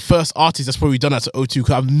got to be the first artist that's probably done that to O2 because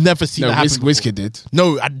I've never seen that happen. Wizkid did.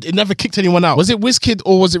 No, it never kicked anyone out. Was it Wizkid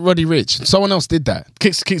or was it Roddy Ricch? Someone else did that.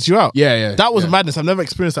 Kicks you out? Yeah. That was madness. I've never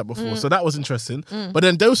experienced that before, so that was interesting. But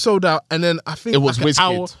then those sold out, and then I think It was like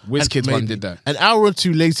Wizkid. Wizkid's one did that. An hour or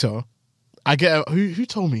two later, I get who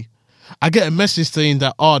told me? I get a message saying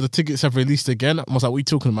that the tickets have released again. I was like, what are you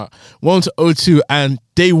talking about? Went to O2 and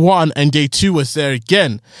day 1 and day 2 was there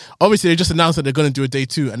again. Obviously, they just announced that they're going to do a day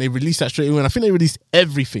 2 and they released that straight away. And I think they released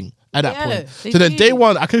everything at that point. So then day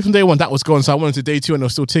 1, I clicked on day 1, that was gone. So I went to day 2 and there were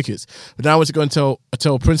still tickets. But then I went to go and tell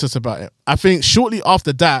Princess about it. I think shortly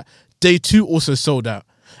after that, day 2 also sold out.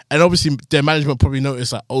 And obviously, their management probably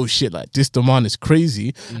noticed like, oh shit, like this demand is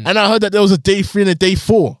crazy. And I heard that there was a day 3 and a day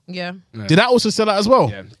 4. Yeah. Did that also sell out as well?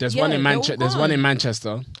 Yeah. There's one in Manchester. There's one in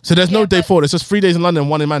Manchester. So there's no day 4. There's just 3 days in London,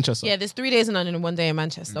 1 in Manchester. Yeah, there's 3 days in London and 1 day in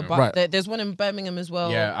Manchester. But there's one in Birmingham as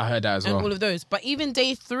well. Yeah, I heard that as well. And all of those. But even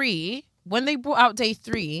day 3, when they brought out day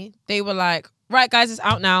 3, they were like, right, guys, it's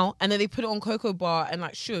out now. And then they put it on Cocoa Bar and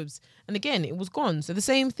like Shubs. And again, it was gone. So the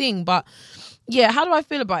same thing. But yeah, how do I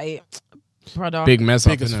feel about it, brother? Big mess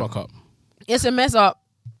up. Big as fuck up. It's a mess up.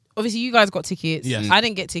 Obviously, you guys got tickets. Yes. I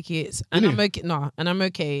didn't get tickets, and I'm okay. And I'm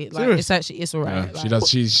okay. Like it's all right. Yeah, like, she does.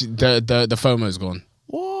 She the FOMO is gone.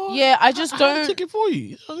 What? Yeah, I just I had a don't. ticket for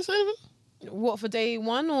you. What, for day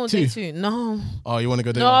 1 or day 2? No. Oh, you want to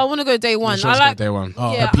go day No, 1? I want to go day 1. Sure, I like day 1.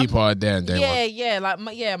 Oh. Yeah, Her people are there on day 1.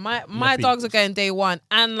 Yeah, like my dogs are going day 1,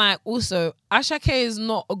 and like also Ashake is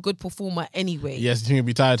not a good performer anyway. Yes, you think you'll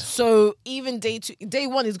be tired? So even day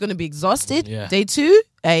 1 is going to be exhausted. Yeah. Day 2,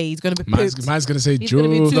 hey, he's going to be pooped. Man's gonna say He's gonna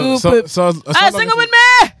be Joe. too So pooped. sing Sing it with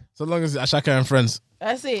me. So long as it's Ashaka and friends.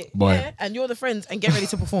 That's it. Boy. Yeah, and you're the friends, and get ready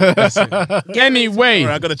to perform. Anyway,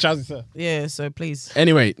 Alright, I got a chance, sir. Yeah, so please.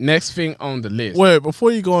 anyway, next thing on the list. Wait,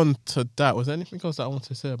 before you go on to that, was there anything else that I want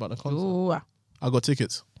to say about the concert? Ooh. I got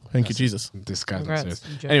tickets. Thank you, Jesus. This guy's Congrats. serious.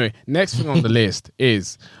 Enjoy. Anyway, next thing on the list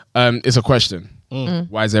is it's a question.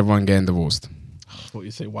 Why is everyone getting divorced? What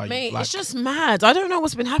you say? Why Mate, you black? it's just mad. I don't know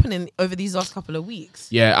what's been happening over these last couple of weeks.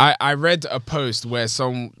 Yeah, I read a post where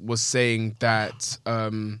someone was saying that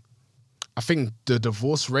I think the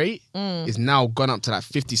divorce rate is now gone up to like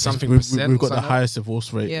 50-something percent. We've got the highest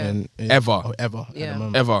divorce rate in Ever. at the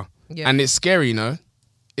moment. Ever. Yeah. And it's scary, you know?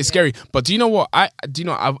 It's scary. But do you know what?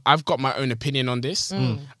 I've got my own opinion on this.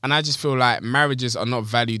 And I just feel like marriages are not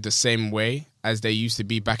valued the same way as they used to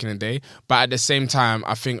be back in the day. But at the same time,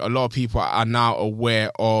 I think a lot of people are now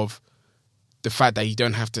aware of the fact that you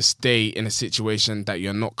don't have to stay in a situation that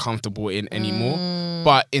you're not comfortable in anymore.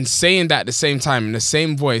 But in saying that at the same time, in the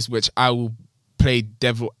same voice, which I will play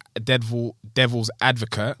devil's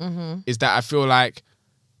advocate, is that I feel like,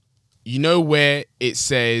 you know, where it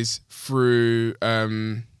says through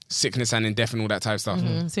sickness and in death and all that type of stuff.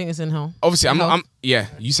 Sickness in hell. Obviously, I'm yeah,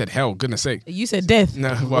 you said hell, goodness sake. You said death. No,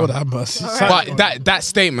 well, Lord have mercy. but that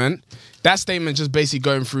statement just basically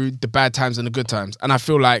going through the bad times and the good times. And I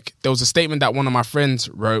feel like there was a statement that one of my friends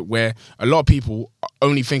wrote where a lot of people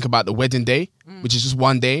only think about the wedding day, which is just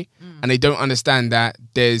one day, and they don't understand that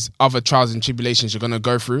there's other trials and tribulations you're going to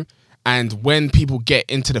go through. And when people get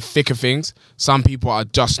into the thick of things, some people are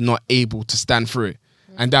just not able to stand through it.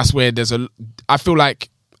 And that's where I feel like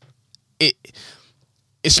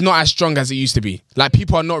it's not as strong as it used to be. Like,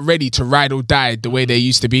 people are not ready to ride or die the way they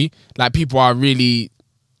used to be. Like, people are really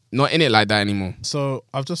not in it like that anymore. So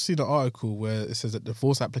I've just seen an article where it says that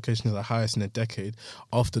divorce applications are the highest in a decade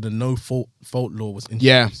after the no fault law was introduced.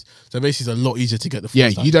 Yeah. So basically, it's a lot easier to get the. Yeah,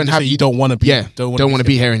 you don't have. You don't want to be. Yeah, don't want to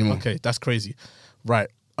be here anymore. Okay, that's crazy. Right.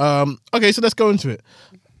 Okay, so let's go into it.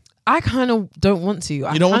 I kind of don't want to.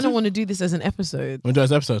 I You don't want kind of to? want to do this as an episode. We'll do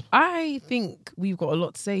this episode. I think we've got a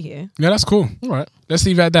lot to say here. Yeah, that's cool. All right. Let's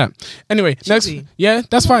leave it at that. Anyway, next. we? Yeah,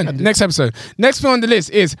 that's fine. Next episode. Next thing on the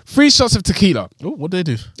list is 3 shots of tequila. Oh, what do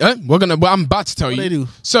they do? I'm about to tell What you. they do?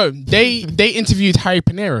 So they interviewed Harry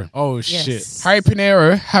Pinero. Oh Yes. shit! Harry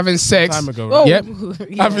Pinero having sex. Time ago. Whoa. Right? Yep.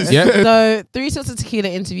 Yeah. Yep. So 3 Shots of Tequila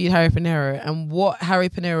interviewed Harry Pinero, and what Harry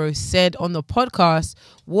Pinero said on the podcast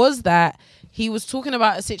was that he was talking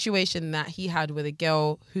about a situation that he had with a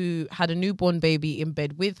girl who had a newborn baby in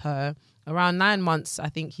bed with her around 9 months, I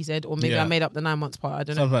think he said, or maybe Yeah. I made up the 9 months part. I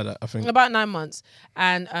don't know. Something like that. I think. About 9 months,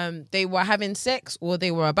 and they were having sex, or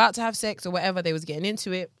they were about to have sex, or whatever. They was getting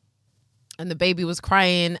into it, and the baby was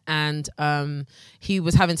crying, and he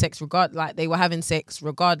was having sex they were having sex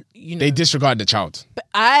regard. They disregard the child. But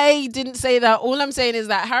I didn't say that. All I'm saying is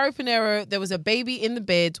that Harry Pinero, there was a baby in the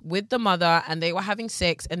bed with the mother, and they were having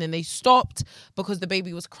sex, and then they stopped because the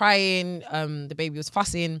baby was crying. The baby was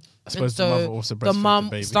fussing. I suppose and so the mother also breastfed the mum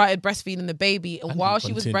the baby. started breastfeeding the baby, and while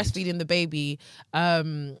she was breastfeeding the baby,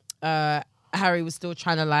 Harry was still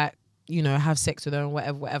trying to have sex with her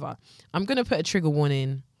and whatever. I'm gonna put a trigger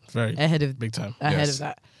warning. Ahead of big time. Ahead of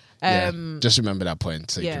that. Just remember that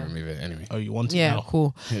point so you can remove it anyway. Oh, you want it now? now?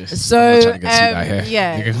 Cool. Yes. So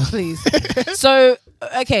yeah, please. So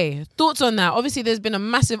okay, thoughts on that? Obviously, there's been a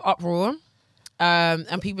massive uproar,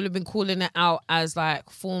 and people have been calling it out as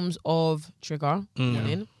forms of trigger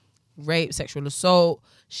warning, rape, sexual assault.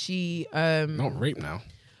 She not rape now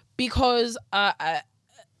because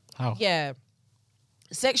how? Yeah.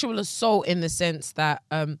 Sexual assault in the sense that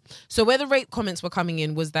so where the rape comments were coming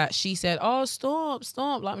in was that she said, "Oh, stop,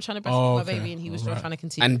 like I'm trying to breastfeed my baby," and he was still trying to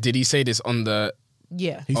continue. And did he say this on the?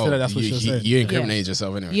 Yeah, he said that's what she was saying. You incriminated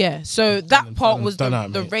yourself anyway. Yeah, so that part was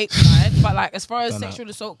the rape side, but as far as sexual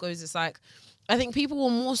assault goes, it's I think people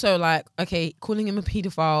were more so okay, calling him a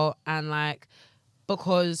paedophile and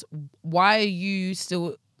because why are you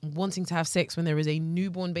still wanting to have sex when there is a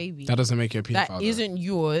newborn baby that doesn't make you a paedophile? That isn't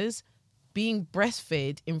yours. Being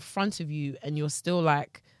breastfed in front of you and you're still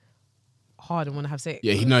hard and want to have sex.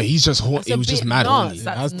 Yeah, he's just he was just mad.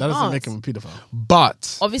 That doesn't make him a paedophile.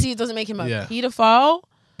 But obviously it doesn't make him a paedophile.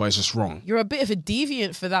 But it's just wrong. You're a bit of a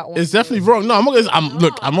deviant for that one. It's definitely wrong. No,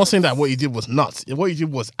 I'm not saying that what he did was nuts. What he did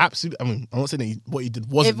was absolutely. I mean, I'm not saying that what he did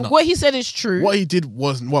wasn't nuts. What he said is true. What he did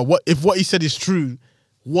was if what he said is true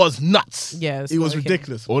was nuts. Yeah, it was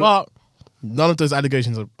ridiculous. But none of those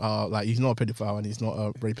allegations are he's not a pedophile and he's not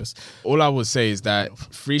a rapist. All I would say is that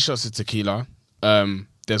 3 shots of tequila.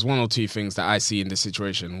 There's 1 or 2 things that I see in this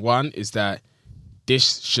situation. One is that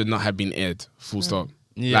this should not have been aired. Full stop.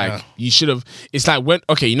 Yeah. You should have. It's when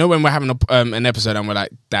when we're having an episode and we're like,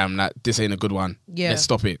 damn, this ain't a good one. Yeah, let's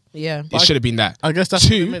stop it. Yeah, it should have been that. I guess that's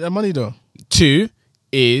 2. Make that money though. 2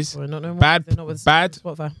 is bad.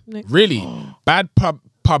 Really bad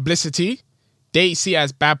publicity. They see it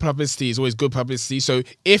as bad publicity is always good publicity. So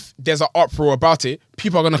if there's an uproar about it,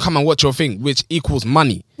 people are going to come and watch your thing, which equals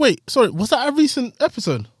money. Wait, sorry, was that a recent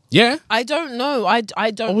episode? Yeah. I don't know. I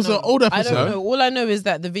don't know. Or was it an old episode? I don't know. All I know is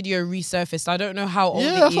that the video resurfaced. I don't know how old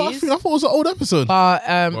it is. I thought it was an old episode. But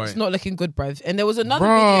it's not looking good, bruv. And there was another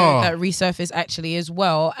video that resurfaced actually as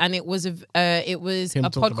well. And it was a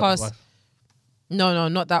podcast. No,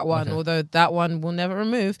 not that one. Okay. Although that one will never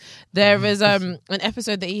remove. There is an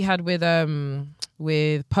episode that he had with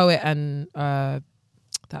Poet and that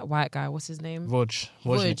white guy. What's his name?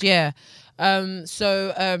 Voj, yeah. And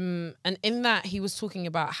in that he was talking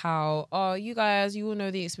about how you guys, you all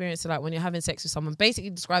know the experience of when you're having sex with someone, basically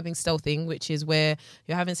describing stealthing, which is where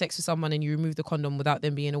you're having sex with someone and you remove the condom without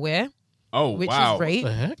them being aware. Oh, which wow. is rape. What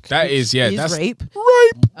the heck? That's rape.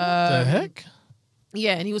 The heck?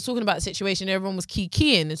 Yeah, and he was talking about the situation. Everyone was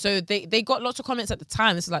keying, and so they got lots of comments at the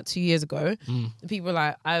time. This is 2 years ago. And people were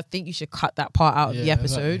like, "I think you should cut that part out of the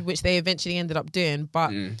episode," exactly. Which they eventually ended up doing.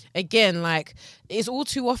 But again, it's all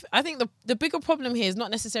too often. I think the bigger problem here is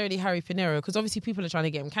not necessarily Harry Pinero, because obviously people are trying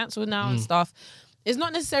to get him cancelled now and stuff. It's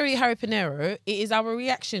not necessarily Harry Pinero. It is our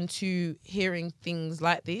reaction to hearing things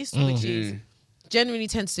like this, which is generally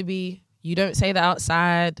tends to be, you don't say that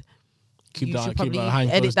outside. You should probably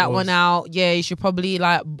edit that one out. Yeah, you should probably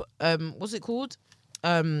what's it called?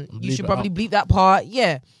 You should probably bleep that part.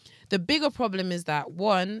 Yeah. The bigger problem is that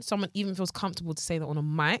someone even feels comfortable to say that on a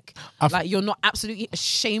mic. You're not absolutely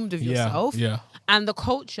ashamed of yourself. Yeah. And the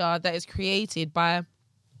culture that is created by,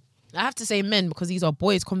 I have to say men, because these are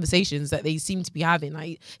boys' conversations that they seem to be having.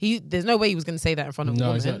 There's no way he was going to say that in front of a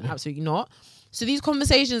woman. Exactly. Absolutely not. So these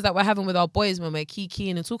conversations that we're having with our boys when we're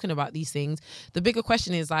keying and talking about these things, the bigger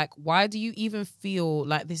question is why do you even feel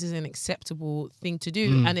like this is an acceptable thing to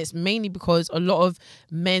do? And it's mainly because a lot of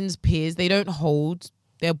men's peers, they don't hold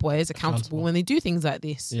their boys accountable when they do things like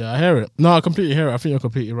this. Yeah, I hear it. No, I completely hear it. I think you're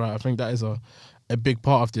completely right. I think that is a big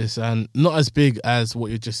part of this, and not as big as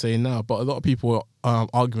what you're just saying now, but a lot of people are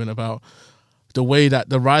arguing about the way that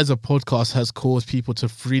the rise of podcasts has caused people to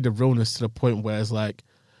free the realness to the point where it's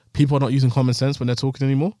people are not using common sense when they're talking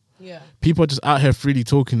anymore. Yeah. People are just out here freely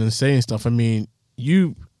talking and saying stuff. I mean,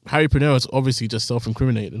 Harry Pinero has obviously just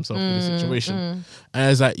self-incriminated himself in this situation.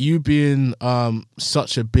 And it's you being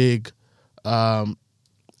such a big, what's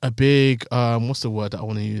the word that I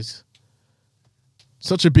want to use?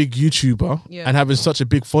 Such a big YouTuber and having such a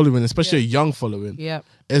big following, especially a young following. Yeah.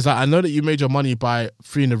 It's I know that you made your money by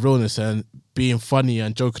freeing the realness and being funny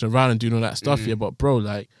and joking around and doing all that stuff here, but bro,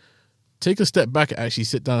 take a step back and actually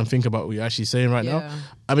sit down and think about what you're actually saying right now.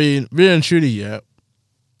 I mean, really and truly,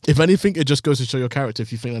 if anything, it just goes to show your character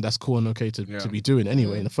if you think that's cool and okay to be doing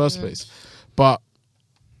anyway in the first place. But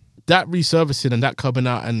that resurfacing and that coming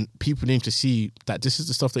out and people need to see that this is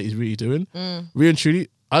the stuff that he's really doing, really and truly,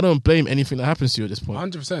 I don't blame anything that happens to you at this point.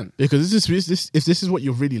 100%. Because if this is what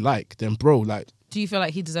you really like, then bro, like... Do you feel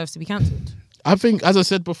like he deserves to be cancelled? I think, as I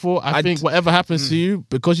said before, I think whatever happens to you,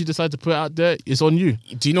 because you decide to put it out there, it's on you.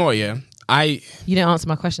 Do you know what, You didn't answer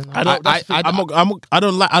my question. I don't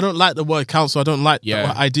like the word counsel. I don't like the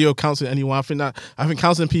idea of counseling anyone. I think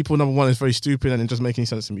counseling people, number one, is very stupid and it doesn't make any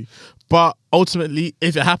sense to me. But ultimately,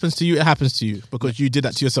 if it happens to you, it happens to you because you did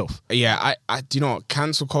that to yourself. Yeah, do you know what?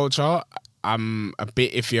 Cancel culture, I'm a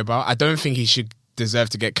bit iffy about. I don't think he should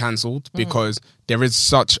deserve to get cancelled because there is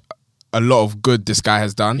such a lot of good this guy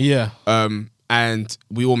has done. Yeah. And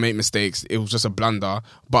we all make mistakes. It was just a blunder.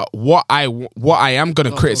 But what I am going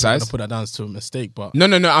to criticize... put that down to a mistake, but... No,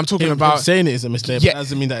 I'm talking about... saying it is a mistake, but that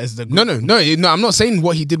doesn't mean that it's the good thing. No, I'm not saying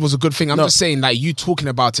what he did was a good thing. I'm just saying, like, you talking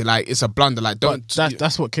about it, like, it's a blunder. Like, don't...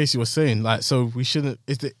 That's what Casey was saying. Like, so we shouldn't...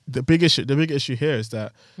 The big issue here is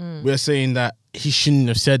that we're saying that he shouldn't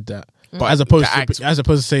have said that. But as opposed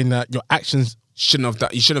to saying that your actions... You shouldn't have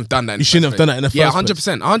done that. You shouldn't have done that in the first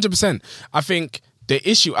place. 100%. I think the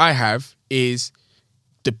issue I have is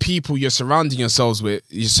the people you're surrounding yourself with.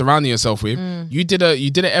 You did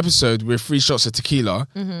an episode with 3 shots of tequila,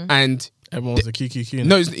 and everyone was a Kiki.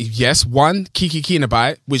 No, yes, one Kiki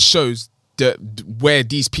about it, which shows where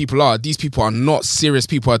these people are. These people are not serious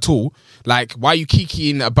people at all. Like, why are you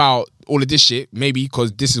kikiing about all of this shit? Maybe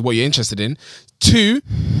because this is what you're interested in. 2,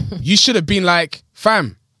 you should have been like,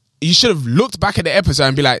 fam. You should have looked back at the episode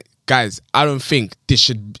and be like, guys, I don't think this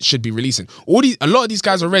should be releasing. A lot of these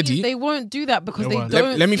guys already... They won't do that because they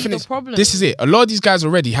don't let me see finish. The problem. This is it. A lot of these guys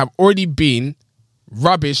have already been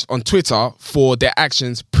rubbished on Twitter for their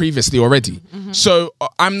actions previously already. So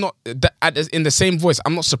I'm not... in the same voice,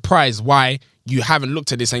 I'm not surprised why you haven't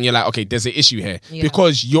looked at this and you're like, okay, there's an issue here.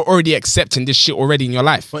 Because you're already accepting this shit already in your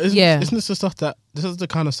life. But isn't this the stuff that... This is the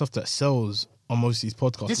kind of stuff that sells... on most of these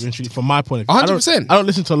podcasts, from my point of view. 100%. I don't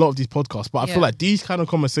listen to a lot of these podcasts, but I feel like these kind of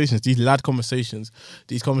conversations, these lad conversations,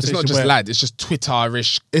 it's not just lad, it's just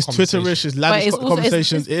Twitter-ish. It's Twitter-ish, it's lad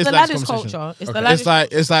conversations. It is lad culture.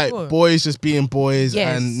 It's like boys just being boys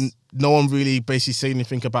and no one really basically saying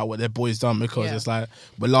anything about what their boys done because it's like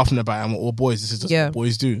we're laughing about it and we're all boys. This is just what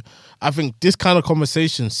boys do. I think this kind of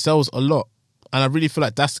conversation sells a lot. And I really feel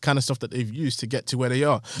like that's the kind of stuff that they've used to get to where they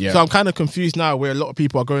are. Yeah. So I'm kind of confused now where a lot of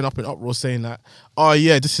people are going up in uproar saying that, oh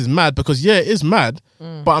yeah, this is mad. Because it is mad.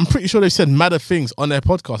 But I'm pretty sure they've said madder things on their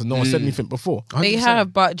podcast and no one said anything before. 100%. They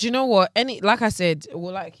have, but do you know what? Like I said,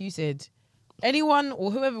 or like you said, anyone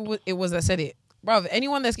or whoever it was that said it, brother,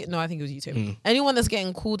 anyone that's getting, no, I think it was you, Tim. Anyone that's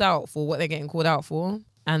getting called out for what they're getting called out for,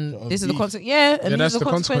 and this is the consequence. These are the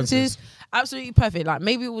consequences. Absolutely perfect. Like,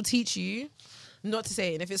 maybe it will teach you not to say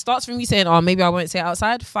it. And if it starts from you saying, oh, maybe I won't say it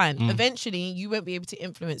outside, fine. Eventually, you won't be able to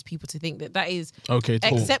influence people to think that is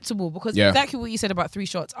acceptable. Because exactly what you said about 3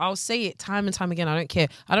 shots, I'll say it time and time again. I don't care.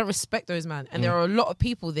 I don't respect those man. And there are a lot of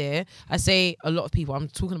people there. I say a lot of people. I'm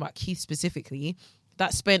talking about Keith specifically,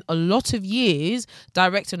 that spent a lot of years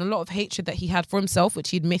directing a lot of hatred that he had for himself, which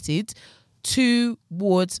he admitted,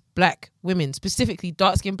 towards black women, specifically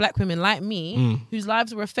dark-skinned black women like me, whose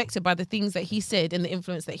lives were affected by the things that he said and the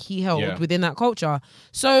influence that he held within that culture.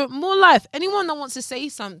 So more life. Anyone that wants to say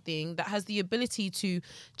something that has the ability to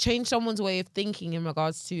change someone's way of thinking in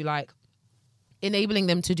regards to like enabling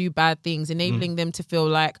them to do bad things, enabling them to feel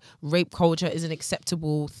like rape culture is an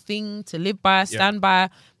acceptable thing to live by, stand by,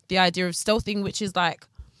 the idea of stealthing, which is like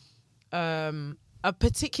a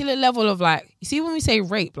particular level of like, you see when we say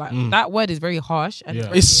rape, like that word is very harsh and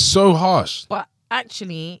it's so harsh, but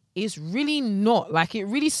actually it's really not. Like, it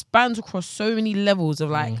really spans across so many levels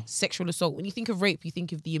of like sexual assault. When you think of rape, you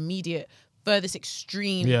think of the immediate furthest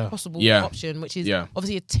extreme possible option, which is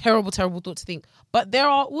obviously a terrible thought to think, but there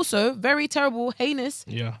are also very terrible, heinous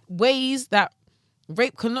ways that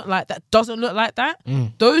rape can look like that doesn't look like that.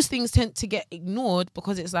 Those things tend to get ignored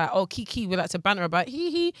because it's like, oh, Kiki, we like to banter about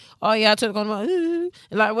hee. Oh yeah, I took on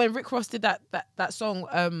like when Rick Ross did that song.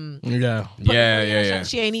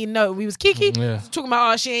 She ain't even know we was Kiki talking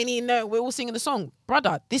about. Oh, she ain't even know. We're all singing the song,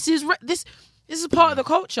 brother. This is part of the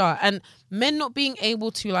culture, and men not being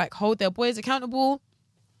able to like hold their boys accountable.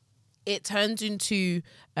 It turns into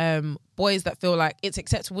boys that feel like it's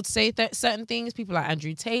acceptable to say certain things. People like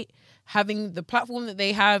Andrew Tate having the platform that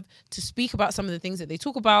they have to speak about some of the things that they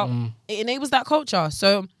talk about. It enables that culture.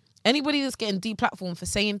 So anybody that's getting deplatformed for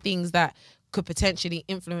saying things that could potentially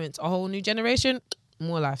influence a whole new generation,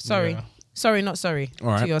 more life. Sorry. Sorry, not sorry. All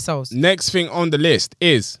right. To yourselves. Next thing on the list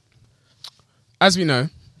is, as we know,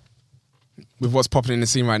 with what's popping in the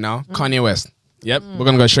scene right now, Kanye West. Yep, we're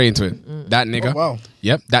gonna go straight into it. That nigga. Oh, wow.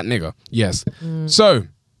 Yep, that nigga. Yes. So,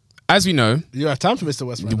 as we know, You have time for Mr.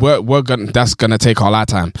 West right now. we're gonna that's gonna take all our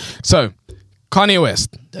time. So, Kanye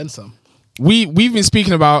West. Then some. We've been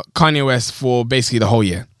speaking about Kanye West for basically the whole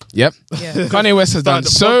year. Yep. Yeah. Kanye West has done Started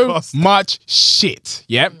the so podcast. much shit.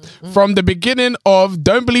 Yep. From the beginning of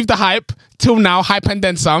Don't Believe the Hype till now, Hype and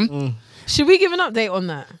then some. Should we give an update on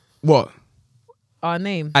that? What? Our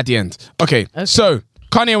name. At the end. Okay. So,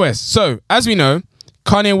 Kanye West. So, as we know,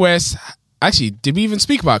 Kanye West. Actually, did we even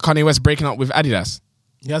speak about Kanye West breaking up with Adidas?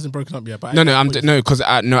 He hasn't broken up yet. But Because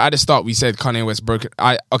at the start we said Kanye West broke it.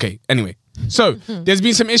 Okay. Anyway, so there's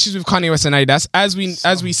been some issues with Kanye West and Adidas. As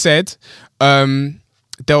we said,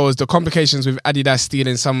 there was the complications with Adidas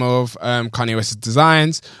stealing some of Kanye West's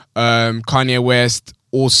designs. Kanye West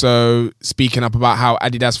also speaking up about how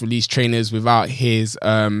Adidas released trainers without his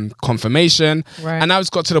confirmation, Right. and now it's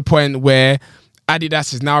got to the point where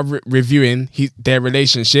Adidas is now reviewing their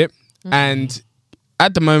relationship, and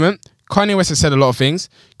at the moment, Kanye West has said a lot of things.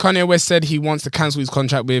 Kanye West said he wants to cancel his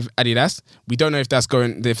contract with Adidas. We don't know if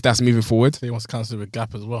that's moving forward. he wants to cancel with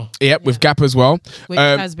Gap as well. Yep, with Gap as well, Which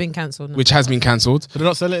has been cancelled. which has been cancelled. But they're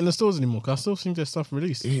not selling it in the stores anymore. Cause I still think there's stuff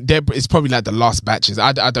released. It's probably like the last batches.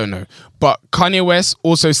 I don't know. But Kanye West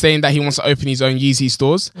also saying that he wants to open his own Yeezy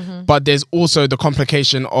stores. But there's also the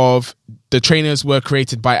complication of the trainers were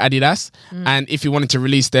created by Adidas. And if you wanted to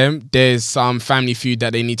release them, there's some family feud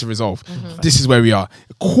that they need to resolve. This is where we are.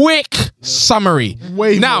 Quick summary.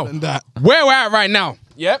 Way now, more than that. where we're at right now.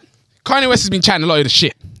 Yep. Kanye West has been chatting a lot of the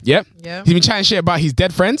shit. Yep. Yeah. He's been chatting shit about his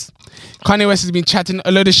dead friends. Kanye West has been chatting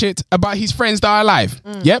a load of shit about his friends that are alive.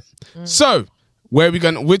 Yep. So,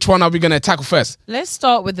 which one are we gonna tackle first? Let's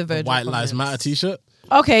start with the Virgin White Lives comments. Matter t-shirt.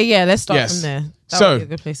 Okay, yeah, let's start Yes. from there. That So, would be a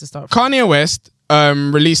good place to start from. Kanye West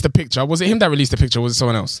released a picture. Was it him that released the picture? Or was it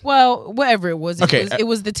someone else? Well, whatever it was. Okay, It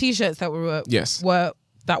was the t-shirts that were Yes.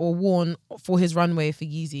 that were worn for his runway for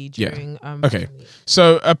Yeezy during Okay.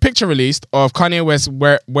 So a picture released of Kanye West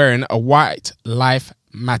wearing a White Life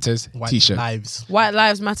Matters White t-shirt. Lives. White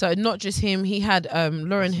Lives Matter. Not just him. He had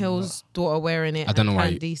Lauryn Hill's daughter wearing it. I don't know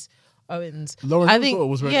why. Candice Owens. Lauryn I Hill's think daughter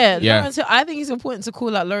was wearing yeah, it? Yeah. Lauryn Hill, I think it's important to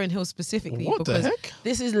call out Lauryn Hill specifically What the because heck?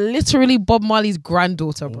 this is literally Bob Marley's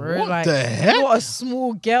granddaughter, bro. What like, the heck? You're a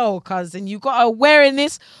small girl, cousin. You got her wearing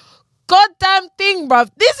this goddamn thing, bruv.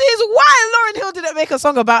 This is why Lauryn Hill didn't make a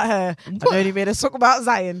song about her. And only made a song about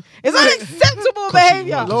Zion. It's unacceptable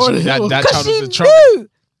behavior. Lauryn Hill. That Because child she was a trouble. knew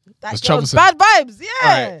that Was girl's troublesome. bad vibes. Yeah.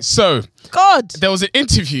 All right. So God. there was an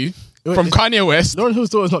interview Wait, from is- Kanye West. Lauryn Hill's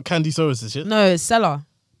daughter is not Candice Owens and shit. No, it's Seller.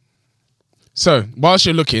 So whilst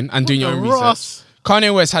you're looking and doing your own Ross. research,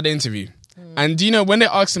 Kanye West had an interview. And do you know when they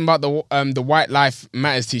asked him about the White Life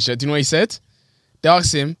Matters t-shirt, do you know what he said? They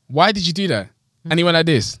asked him, why did you do that? And he went like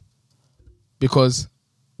this. Because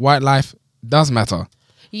white life does matter.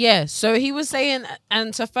 Yeah, so he was saying,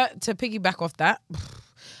 and to piggyback off that,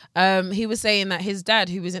 he was saying that his dad,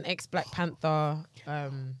 who was an ex-Black Panther,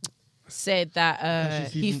 said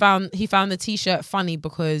that he found the t-shirt funny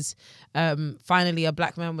because finally a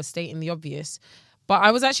black man was stating the obvious. But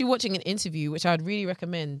I was actually watching an interview, which I'd really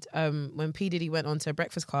recommend, when P. Diddy went on to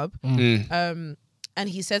Breakfast Club, and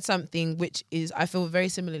he said something which is, I feel very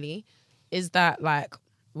similarly, is that like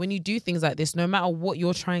when you do things like this, no matter what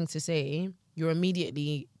you're trying to say, you're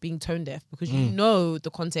immediately being tone deaf because you know the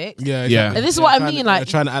context. Yeah, Yeah. exactly. And this is They're what I trying mean. to- Like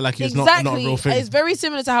they're trying to act like it's exactly. not a real thing. It's very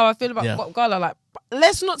similar to how I feel about Yeah. Pop Gala. Like,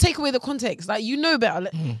 let's not take away the context. Like, you know better.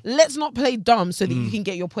 Let's not play dumb so that you can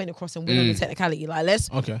get your point across and win on the technicality. Like, let's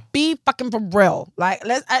be fucking for real. Like,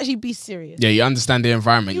 let's actually be serious. Yeah, you understand the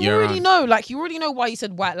environment. You already know. Like, you already know why you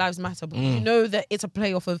said White Lives Matter, but you know that it's a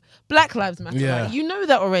play off of Black Lives Matter. Yeah. Like, you know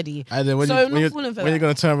that already. And then when So not you're falling for when you're that.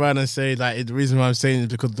 going to turn around and say like the reason why I'm saying is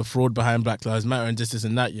because of the fraud behind Black Lives Matter and this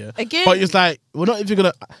and that, yeah. Again- but it's like we're not even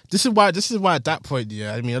gonna. This is why at that point,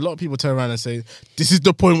 yeah. I mean, a lot of people turn around and say this is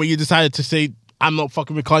the point where you decided to say I'm not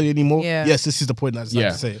fucking with Kanye anymore. Yeah. Yes, this is the point that I decided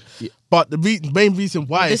Yeah. to say it. Yeah. But the main reason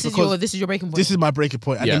why This is is because your breaking point. this is my breaking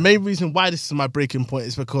point, and Yeah. the main reason why this is my breaking point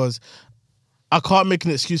is because I can't make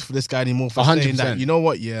an excuse for this guy anymore for 100%. saying that, you know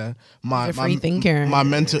what, yeah, He's a free thinker. my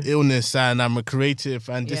mental illness and I'm a creative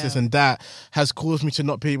and this and that has caused me to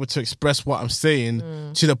not be able to express what I'm saying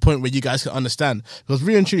to the point where you guys can understand. Because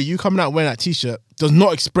really and truly, you coming out wearing that t-shirt does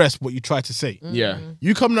not express what you try to say. Yeah.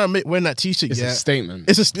 You coming out wearing that t-shirt, It's a statement.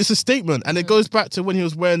 It's a statement, and it goes back to when he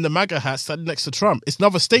was wearing the MAGA hat standing next to Trump. It's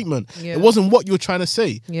another statement. Yeah. It wasn't what you were trying to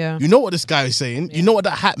say. Yeah. You know what this guy is saying. You know what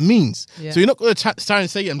that hat means. Yeah. So you're not going to try and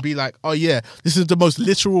say it and be like, oh yeah, This is the most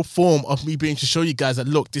literal form of me being to show you guys that,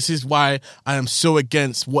 look, this is why I am so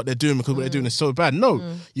against what they're doing, because what they're doing is so bad. No,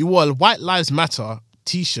 you wore a White Lives Matter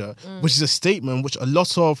t-shirt, which is a statement which a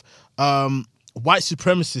lot of white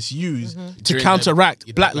supremacists use to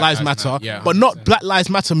counteract Black Lives Matter, but not Black Lives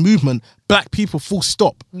Matter movement, black people full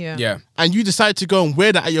stop. Yeah. And you decide to go and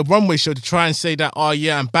wear that at your runway show to try and say that, oh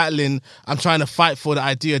yeah, I'm trying to fight for the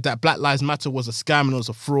idea that Black Lives Matter was a scam and it was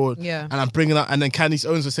a fraud. Yeah. And I'm bringing up, and then Candice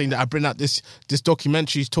Owens was saying that I bring out this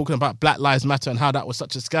documentary talking about Black Lives Matter and how that was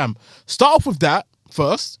such a scam. Start off with that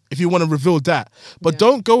first, if you want to reveal that, but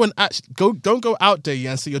don't go and don't go out there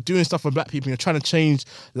and say you're doing stuff for black people. You're trying to change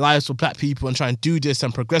lives for black people and try and do this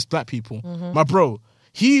and progress black people. My bro,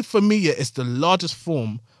 he for me is the largest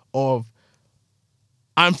form of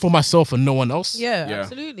I'm for myself and no one else. Yeah,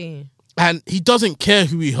 absolutely. And he doesn't care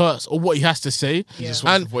who he hurts or what he has to say. He just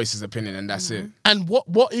wants to voice his opinion, and that's it. And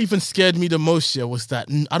what even scared me the most here was that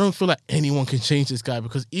I don't feel like anyone can change this guy,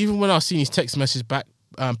 because even when I was seeing his text message back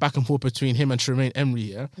and forth between him and Tremaine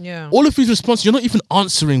Emery, all of his responses, you're not even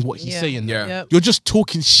answering what he's saying. You're just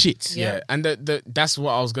talking shit. And that's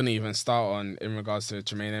what I was going to even start on in regards to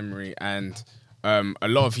Tremaine Emery. And a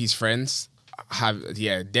lot of his friends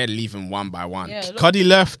they're leaving one by one. Cuddy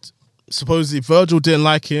left. Supposedly Virgil didn't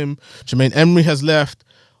like him. Tremaine Emery has left.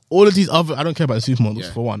 All of these other, I don't care about the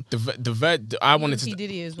supermodels for one. I wanted to P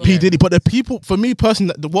Diddy as well. P Diddy, but the people, for me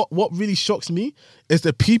personally, what really shocks me is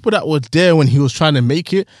the people that were there when he was trying to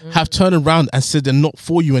make it have turned around and said they're not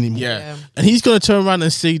for you anymore. And he's going to turn around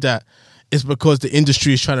and say that it's because the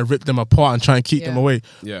industry is trying to rip them apart and try and keep them away.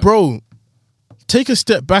 Bro, take a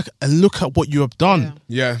step back and look at what you have done.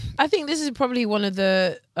 I think this is probably one of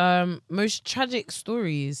the most tragic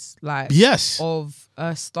stories, of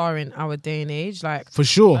a star in our day and age. Like, for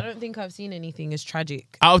sure, I don't think I've seen anything as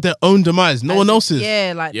tragic out of their own demise. No one else's.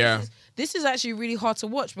 This is actually really hard to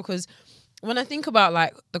watch, because when I think about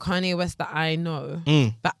like the Kanye West that I know,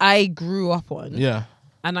 that I grew up on,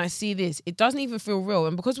 and I see this, it doesn't even feel real.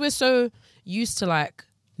 And because we're so used to like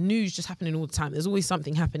news just happening all the time, there's always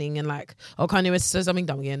something happening, and like, oh, Kanye West says something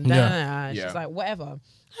dumb again. It's just like, whatever.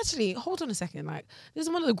 Actually, hold on a second. Like, this is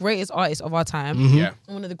one of the greatest artists of our time. And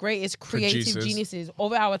one of the greatest creative geniuses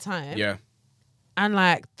of our time. And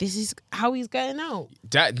like, this is how he's getting out.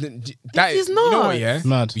 That is not. You know what,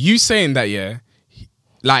 mad. You saying that,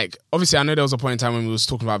 like, obviously, I know there was a point in time when we was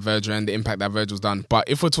talking about Virgil and the impact that Virgil's done. But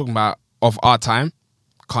if we're talking about of our time,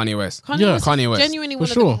 Kanye West. Kanye West. Genuinely one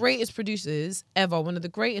of the greatest producers ever, one of the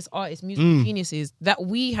greatest artists, music geniuses that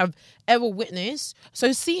we have ever witnessed.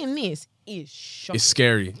 So seeing this is shocking. It's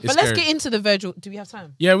scary. Let's get into the Virgil. Do we have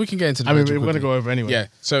time? Yeah, we can get into the Virgil. We're going to go over anyway. Yeah.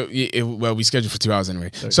 So, we scheduled for 2 hours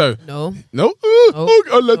anyway. So No. No?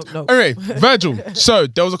 Anyway, Virgil. So,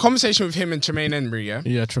 there was a conversation with him and Tremaine Emery,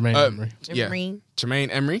 Tremaine Emery.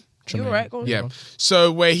 Tremaine Emery? You're right, go on. Yeah.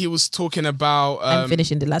 So, where he was talking about... I'm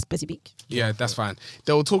finishing the last specific. Yeah, that's fine.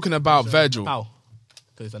 They were talking about Virgil. No.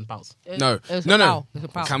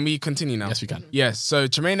 Can we continue now? Yes, we can. Yes. So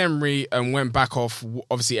Tremaine Emery went back off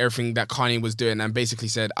obviously everything that Kanye was doing and basically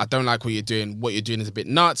said, I don't like what you're doing. What you're doing is a bit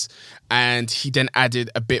nuts. And he then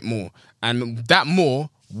added a bit more. And that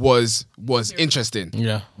more was interesting.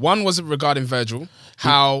 Yeah. One was regarding Virgil,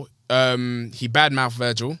 how he badmouthed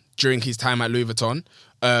Virgil during his time at Louis Vuitton.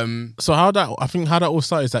 So how that all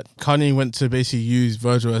started is that Kanye went to basically use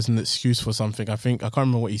Virgil as an excuse for something. I can't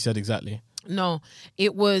remember what he said exactly. No,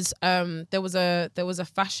 it was there was a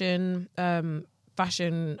fashion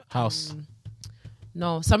house.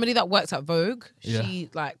 No, somebody that works at Vogue. She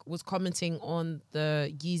like was commenting on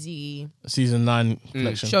the Yeezy season 9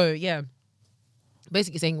 collection show. Yeah,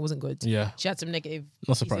 basically saying it wasn't good. Yeah, she had some negative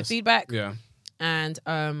feedback. Yeah, and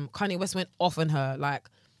Kanye West went off on her, like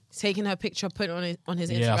taking her picture, putting it on his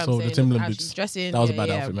Instagram. Yeah, I saw the Timberland boots. Dressing. That was a bad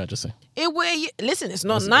outfit, man. Just say. Listen, it's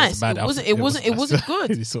not nice. It wasn't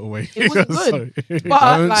good. Any sort of way. It wasn't good.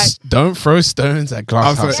 But don't throw stones at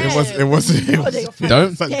glass houses. It wasn't.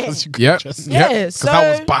 Don't. Yeah. Because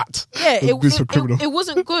that was bad. Yeah, it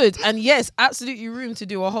wasn't good. And yes, absolutely room to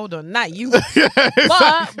do a hold on. But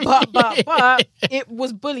it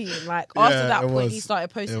was bullying. Like after that point, he started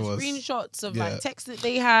posting screenshots of like texts that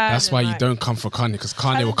they had. That's why you don't come for Kanye, because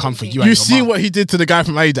Kanye will come for you. You see what he did to the guy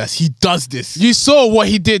from Adidas. He does this. You saw what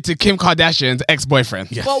he did to Kim Kardashian's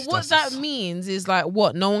ex-boyfriend. Yes, but what that means is like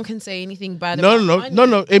what? No one can say anything bad about Kanye.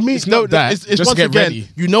 No. It means no. It's just once get again, ready.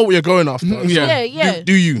 you know what you're going after. Yeah.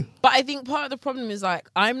 Do you? But I think part of the problem is like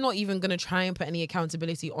I'm not even gonna try and put any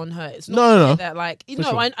accountability on her. It's not no. that like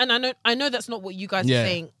Sure. I know that's not what you guys are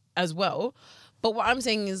saying as well. But what I'm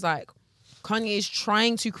saying is like Kanye is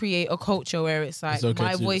trying to create a culture where it's like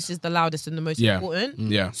my voice is the loudest and the most important.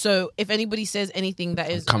 Yeah. So if anybody says anything that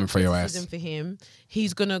is coming for your ass for him,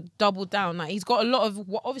 he's gonna double down. Like he's got a lot of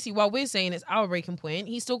obviously while we're saying it's our breaking point,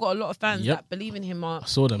 he's still got a lot of fans that believe in him. I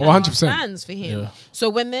saw them. 100% fans for him. Yeah. So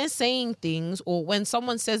when they're saying things or when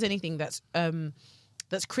someone says anything that's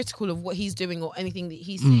critical of what he's doing or anything that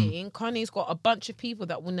he's saying, Kanye's got a bunch of people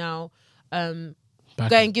that will now go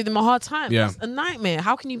and give them a hard time. Yeah. It's a nightmare.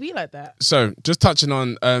 How can you be like that? So just touching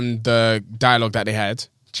on the dialogue that they had,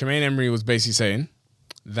 Tremaine Emory was basically saying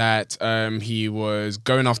that he was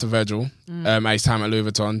going after Virgil at his time at Louis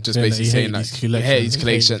Vuitton, just basically saying like his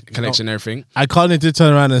collection and everything. And Kanye did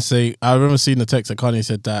turn around and say, I remember seeing the text that Kanye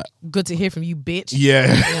said that. Good to hear from you, bitch. Yeah.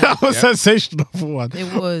 That was sensational for one.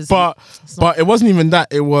 It was. But it wasn't even that.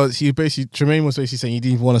 It was, Tremaine was basically saying he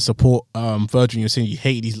didn't even want to support Virgil. You were saying you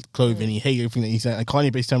hated his clothing, you hated everything that he said. And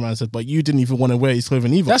Kanye basically turned around and said, but you didn't even want to wear his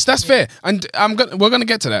clothing either. That's fair. And we're going to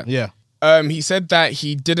get to that. Yeah. He said that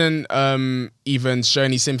he didn't even show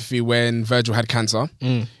any sympathy when Virgil had cancer.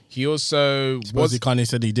 He also Kanye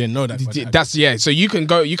said he didn't know that. That's So you can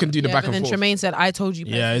do the back and forth. Then Tremaine said, "I told you."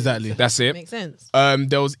 Yeah, exactly. That's it. Makes sense.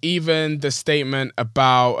 There was even the statement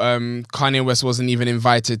about Kanye West wasn't even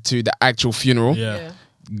invited to the actual funeral. Yeah.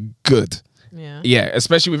 Good. Yeah,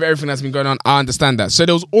 especially with everything that's been going on, I understand that. So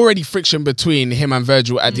there was already friction between him and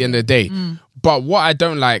Virgil at the end of the day. But what I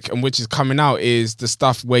don't like, and which is coming out, is the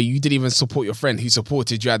stuff where you didn't even support your friend who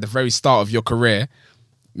supported you at the very start of your career.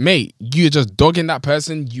 Mate, you're just dogging that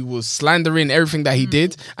person. You were slandering everything that he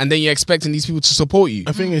did, and then you're expecting these people to support you.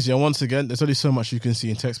 The thing is, once again, there's only so much you can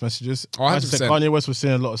see in text messages. Oh, as I said, Kanye West was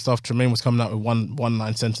saying a lot of stuff. Tremaine was coming out with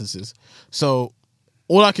one-line sentences. So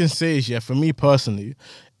all I can say is, for me personally,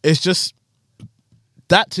 it's just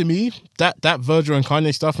that to me, that Virgil and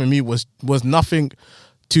Kanye stuff for me was nothing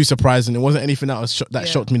too surprising. It wasn't anything that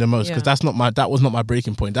shocked me the most, because that was not my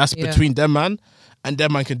breaking point. That's between them, man, and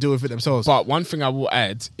them man can deal with it themselves. But one thing I will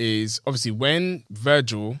add is obviously when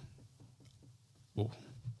Virgil,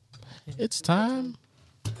 it's time.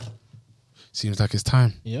 Seems like it's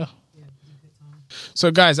time. Yeah.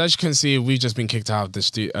 So guys, as you can see, we've just been kicked out of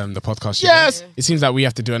the podcast. Yes. It seems like we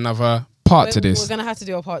have to do another part to this. We're gonna have to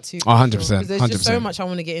do a part 2. 100%. There's just so much I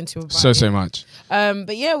want to get into. About so much.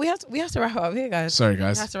 But yeah, we have to wrap it up here, guys. Sorry,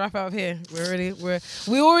 guys. We have to wrap it up here.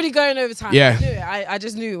 We're already going over time. Yeah. I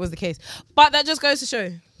just knew it was the case. But that just goes to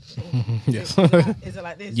show. Yes. Is it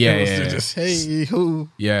like this? Yeah. Just, hey, who?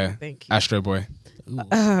 Yeah. Thank you. Astro Boy.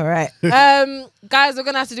 All right. Guys, we're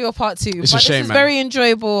gonna have to do a part 2. It's a shame, this is man. very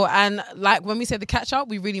enjoyable, and like when we said the catch up,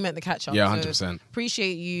 we really meant the catch up. Yeah, 100%.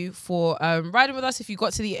 Appreciate you for riding with us if you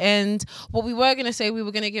got to the end. What we were gonna say, we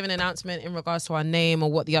were gonna give an announcement in regards to our name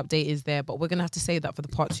or what the update is there, but we're gonna have to save that for the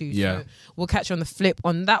part 2. Yeah. So we'll catch you on the flip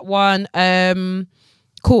on that one.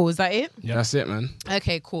 Cool, is that it? Yeah, that's it, man.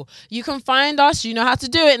 Okay, cool. You can find us. You know how to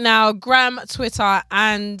do it now. Gram, Twitter,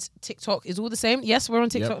 and TikTok is all the same. Yes, we're on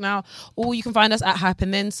TikTok now. Or you can find us at Hype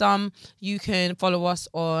and Then Some. You can follow us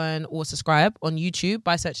on or subscribe on YouTube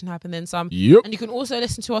by searching Hype and Then Some. Yep. And you can also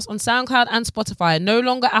listen to us on SoundCloud and Spotify. No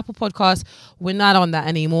longer Apple Podcasts. We're not on that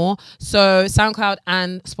anymore. So SoundCloud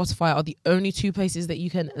and Spotify are the only 2 places that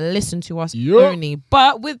you can listen to us only.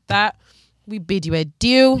 But with that, we bid you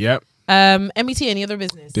adieu. Yep. MET, any other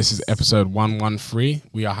business? This is episode 113.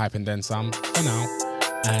 We are Hype and Then Some for now.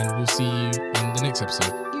 And we'll see you on the next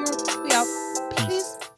episode.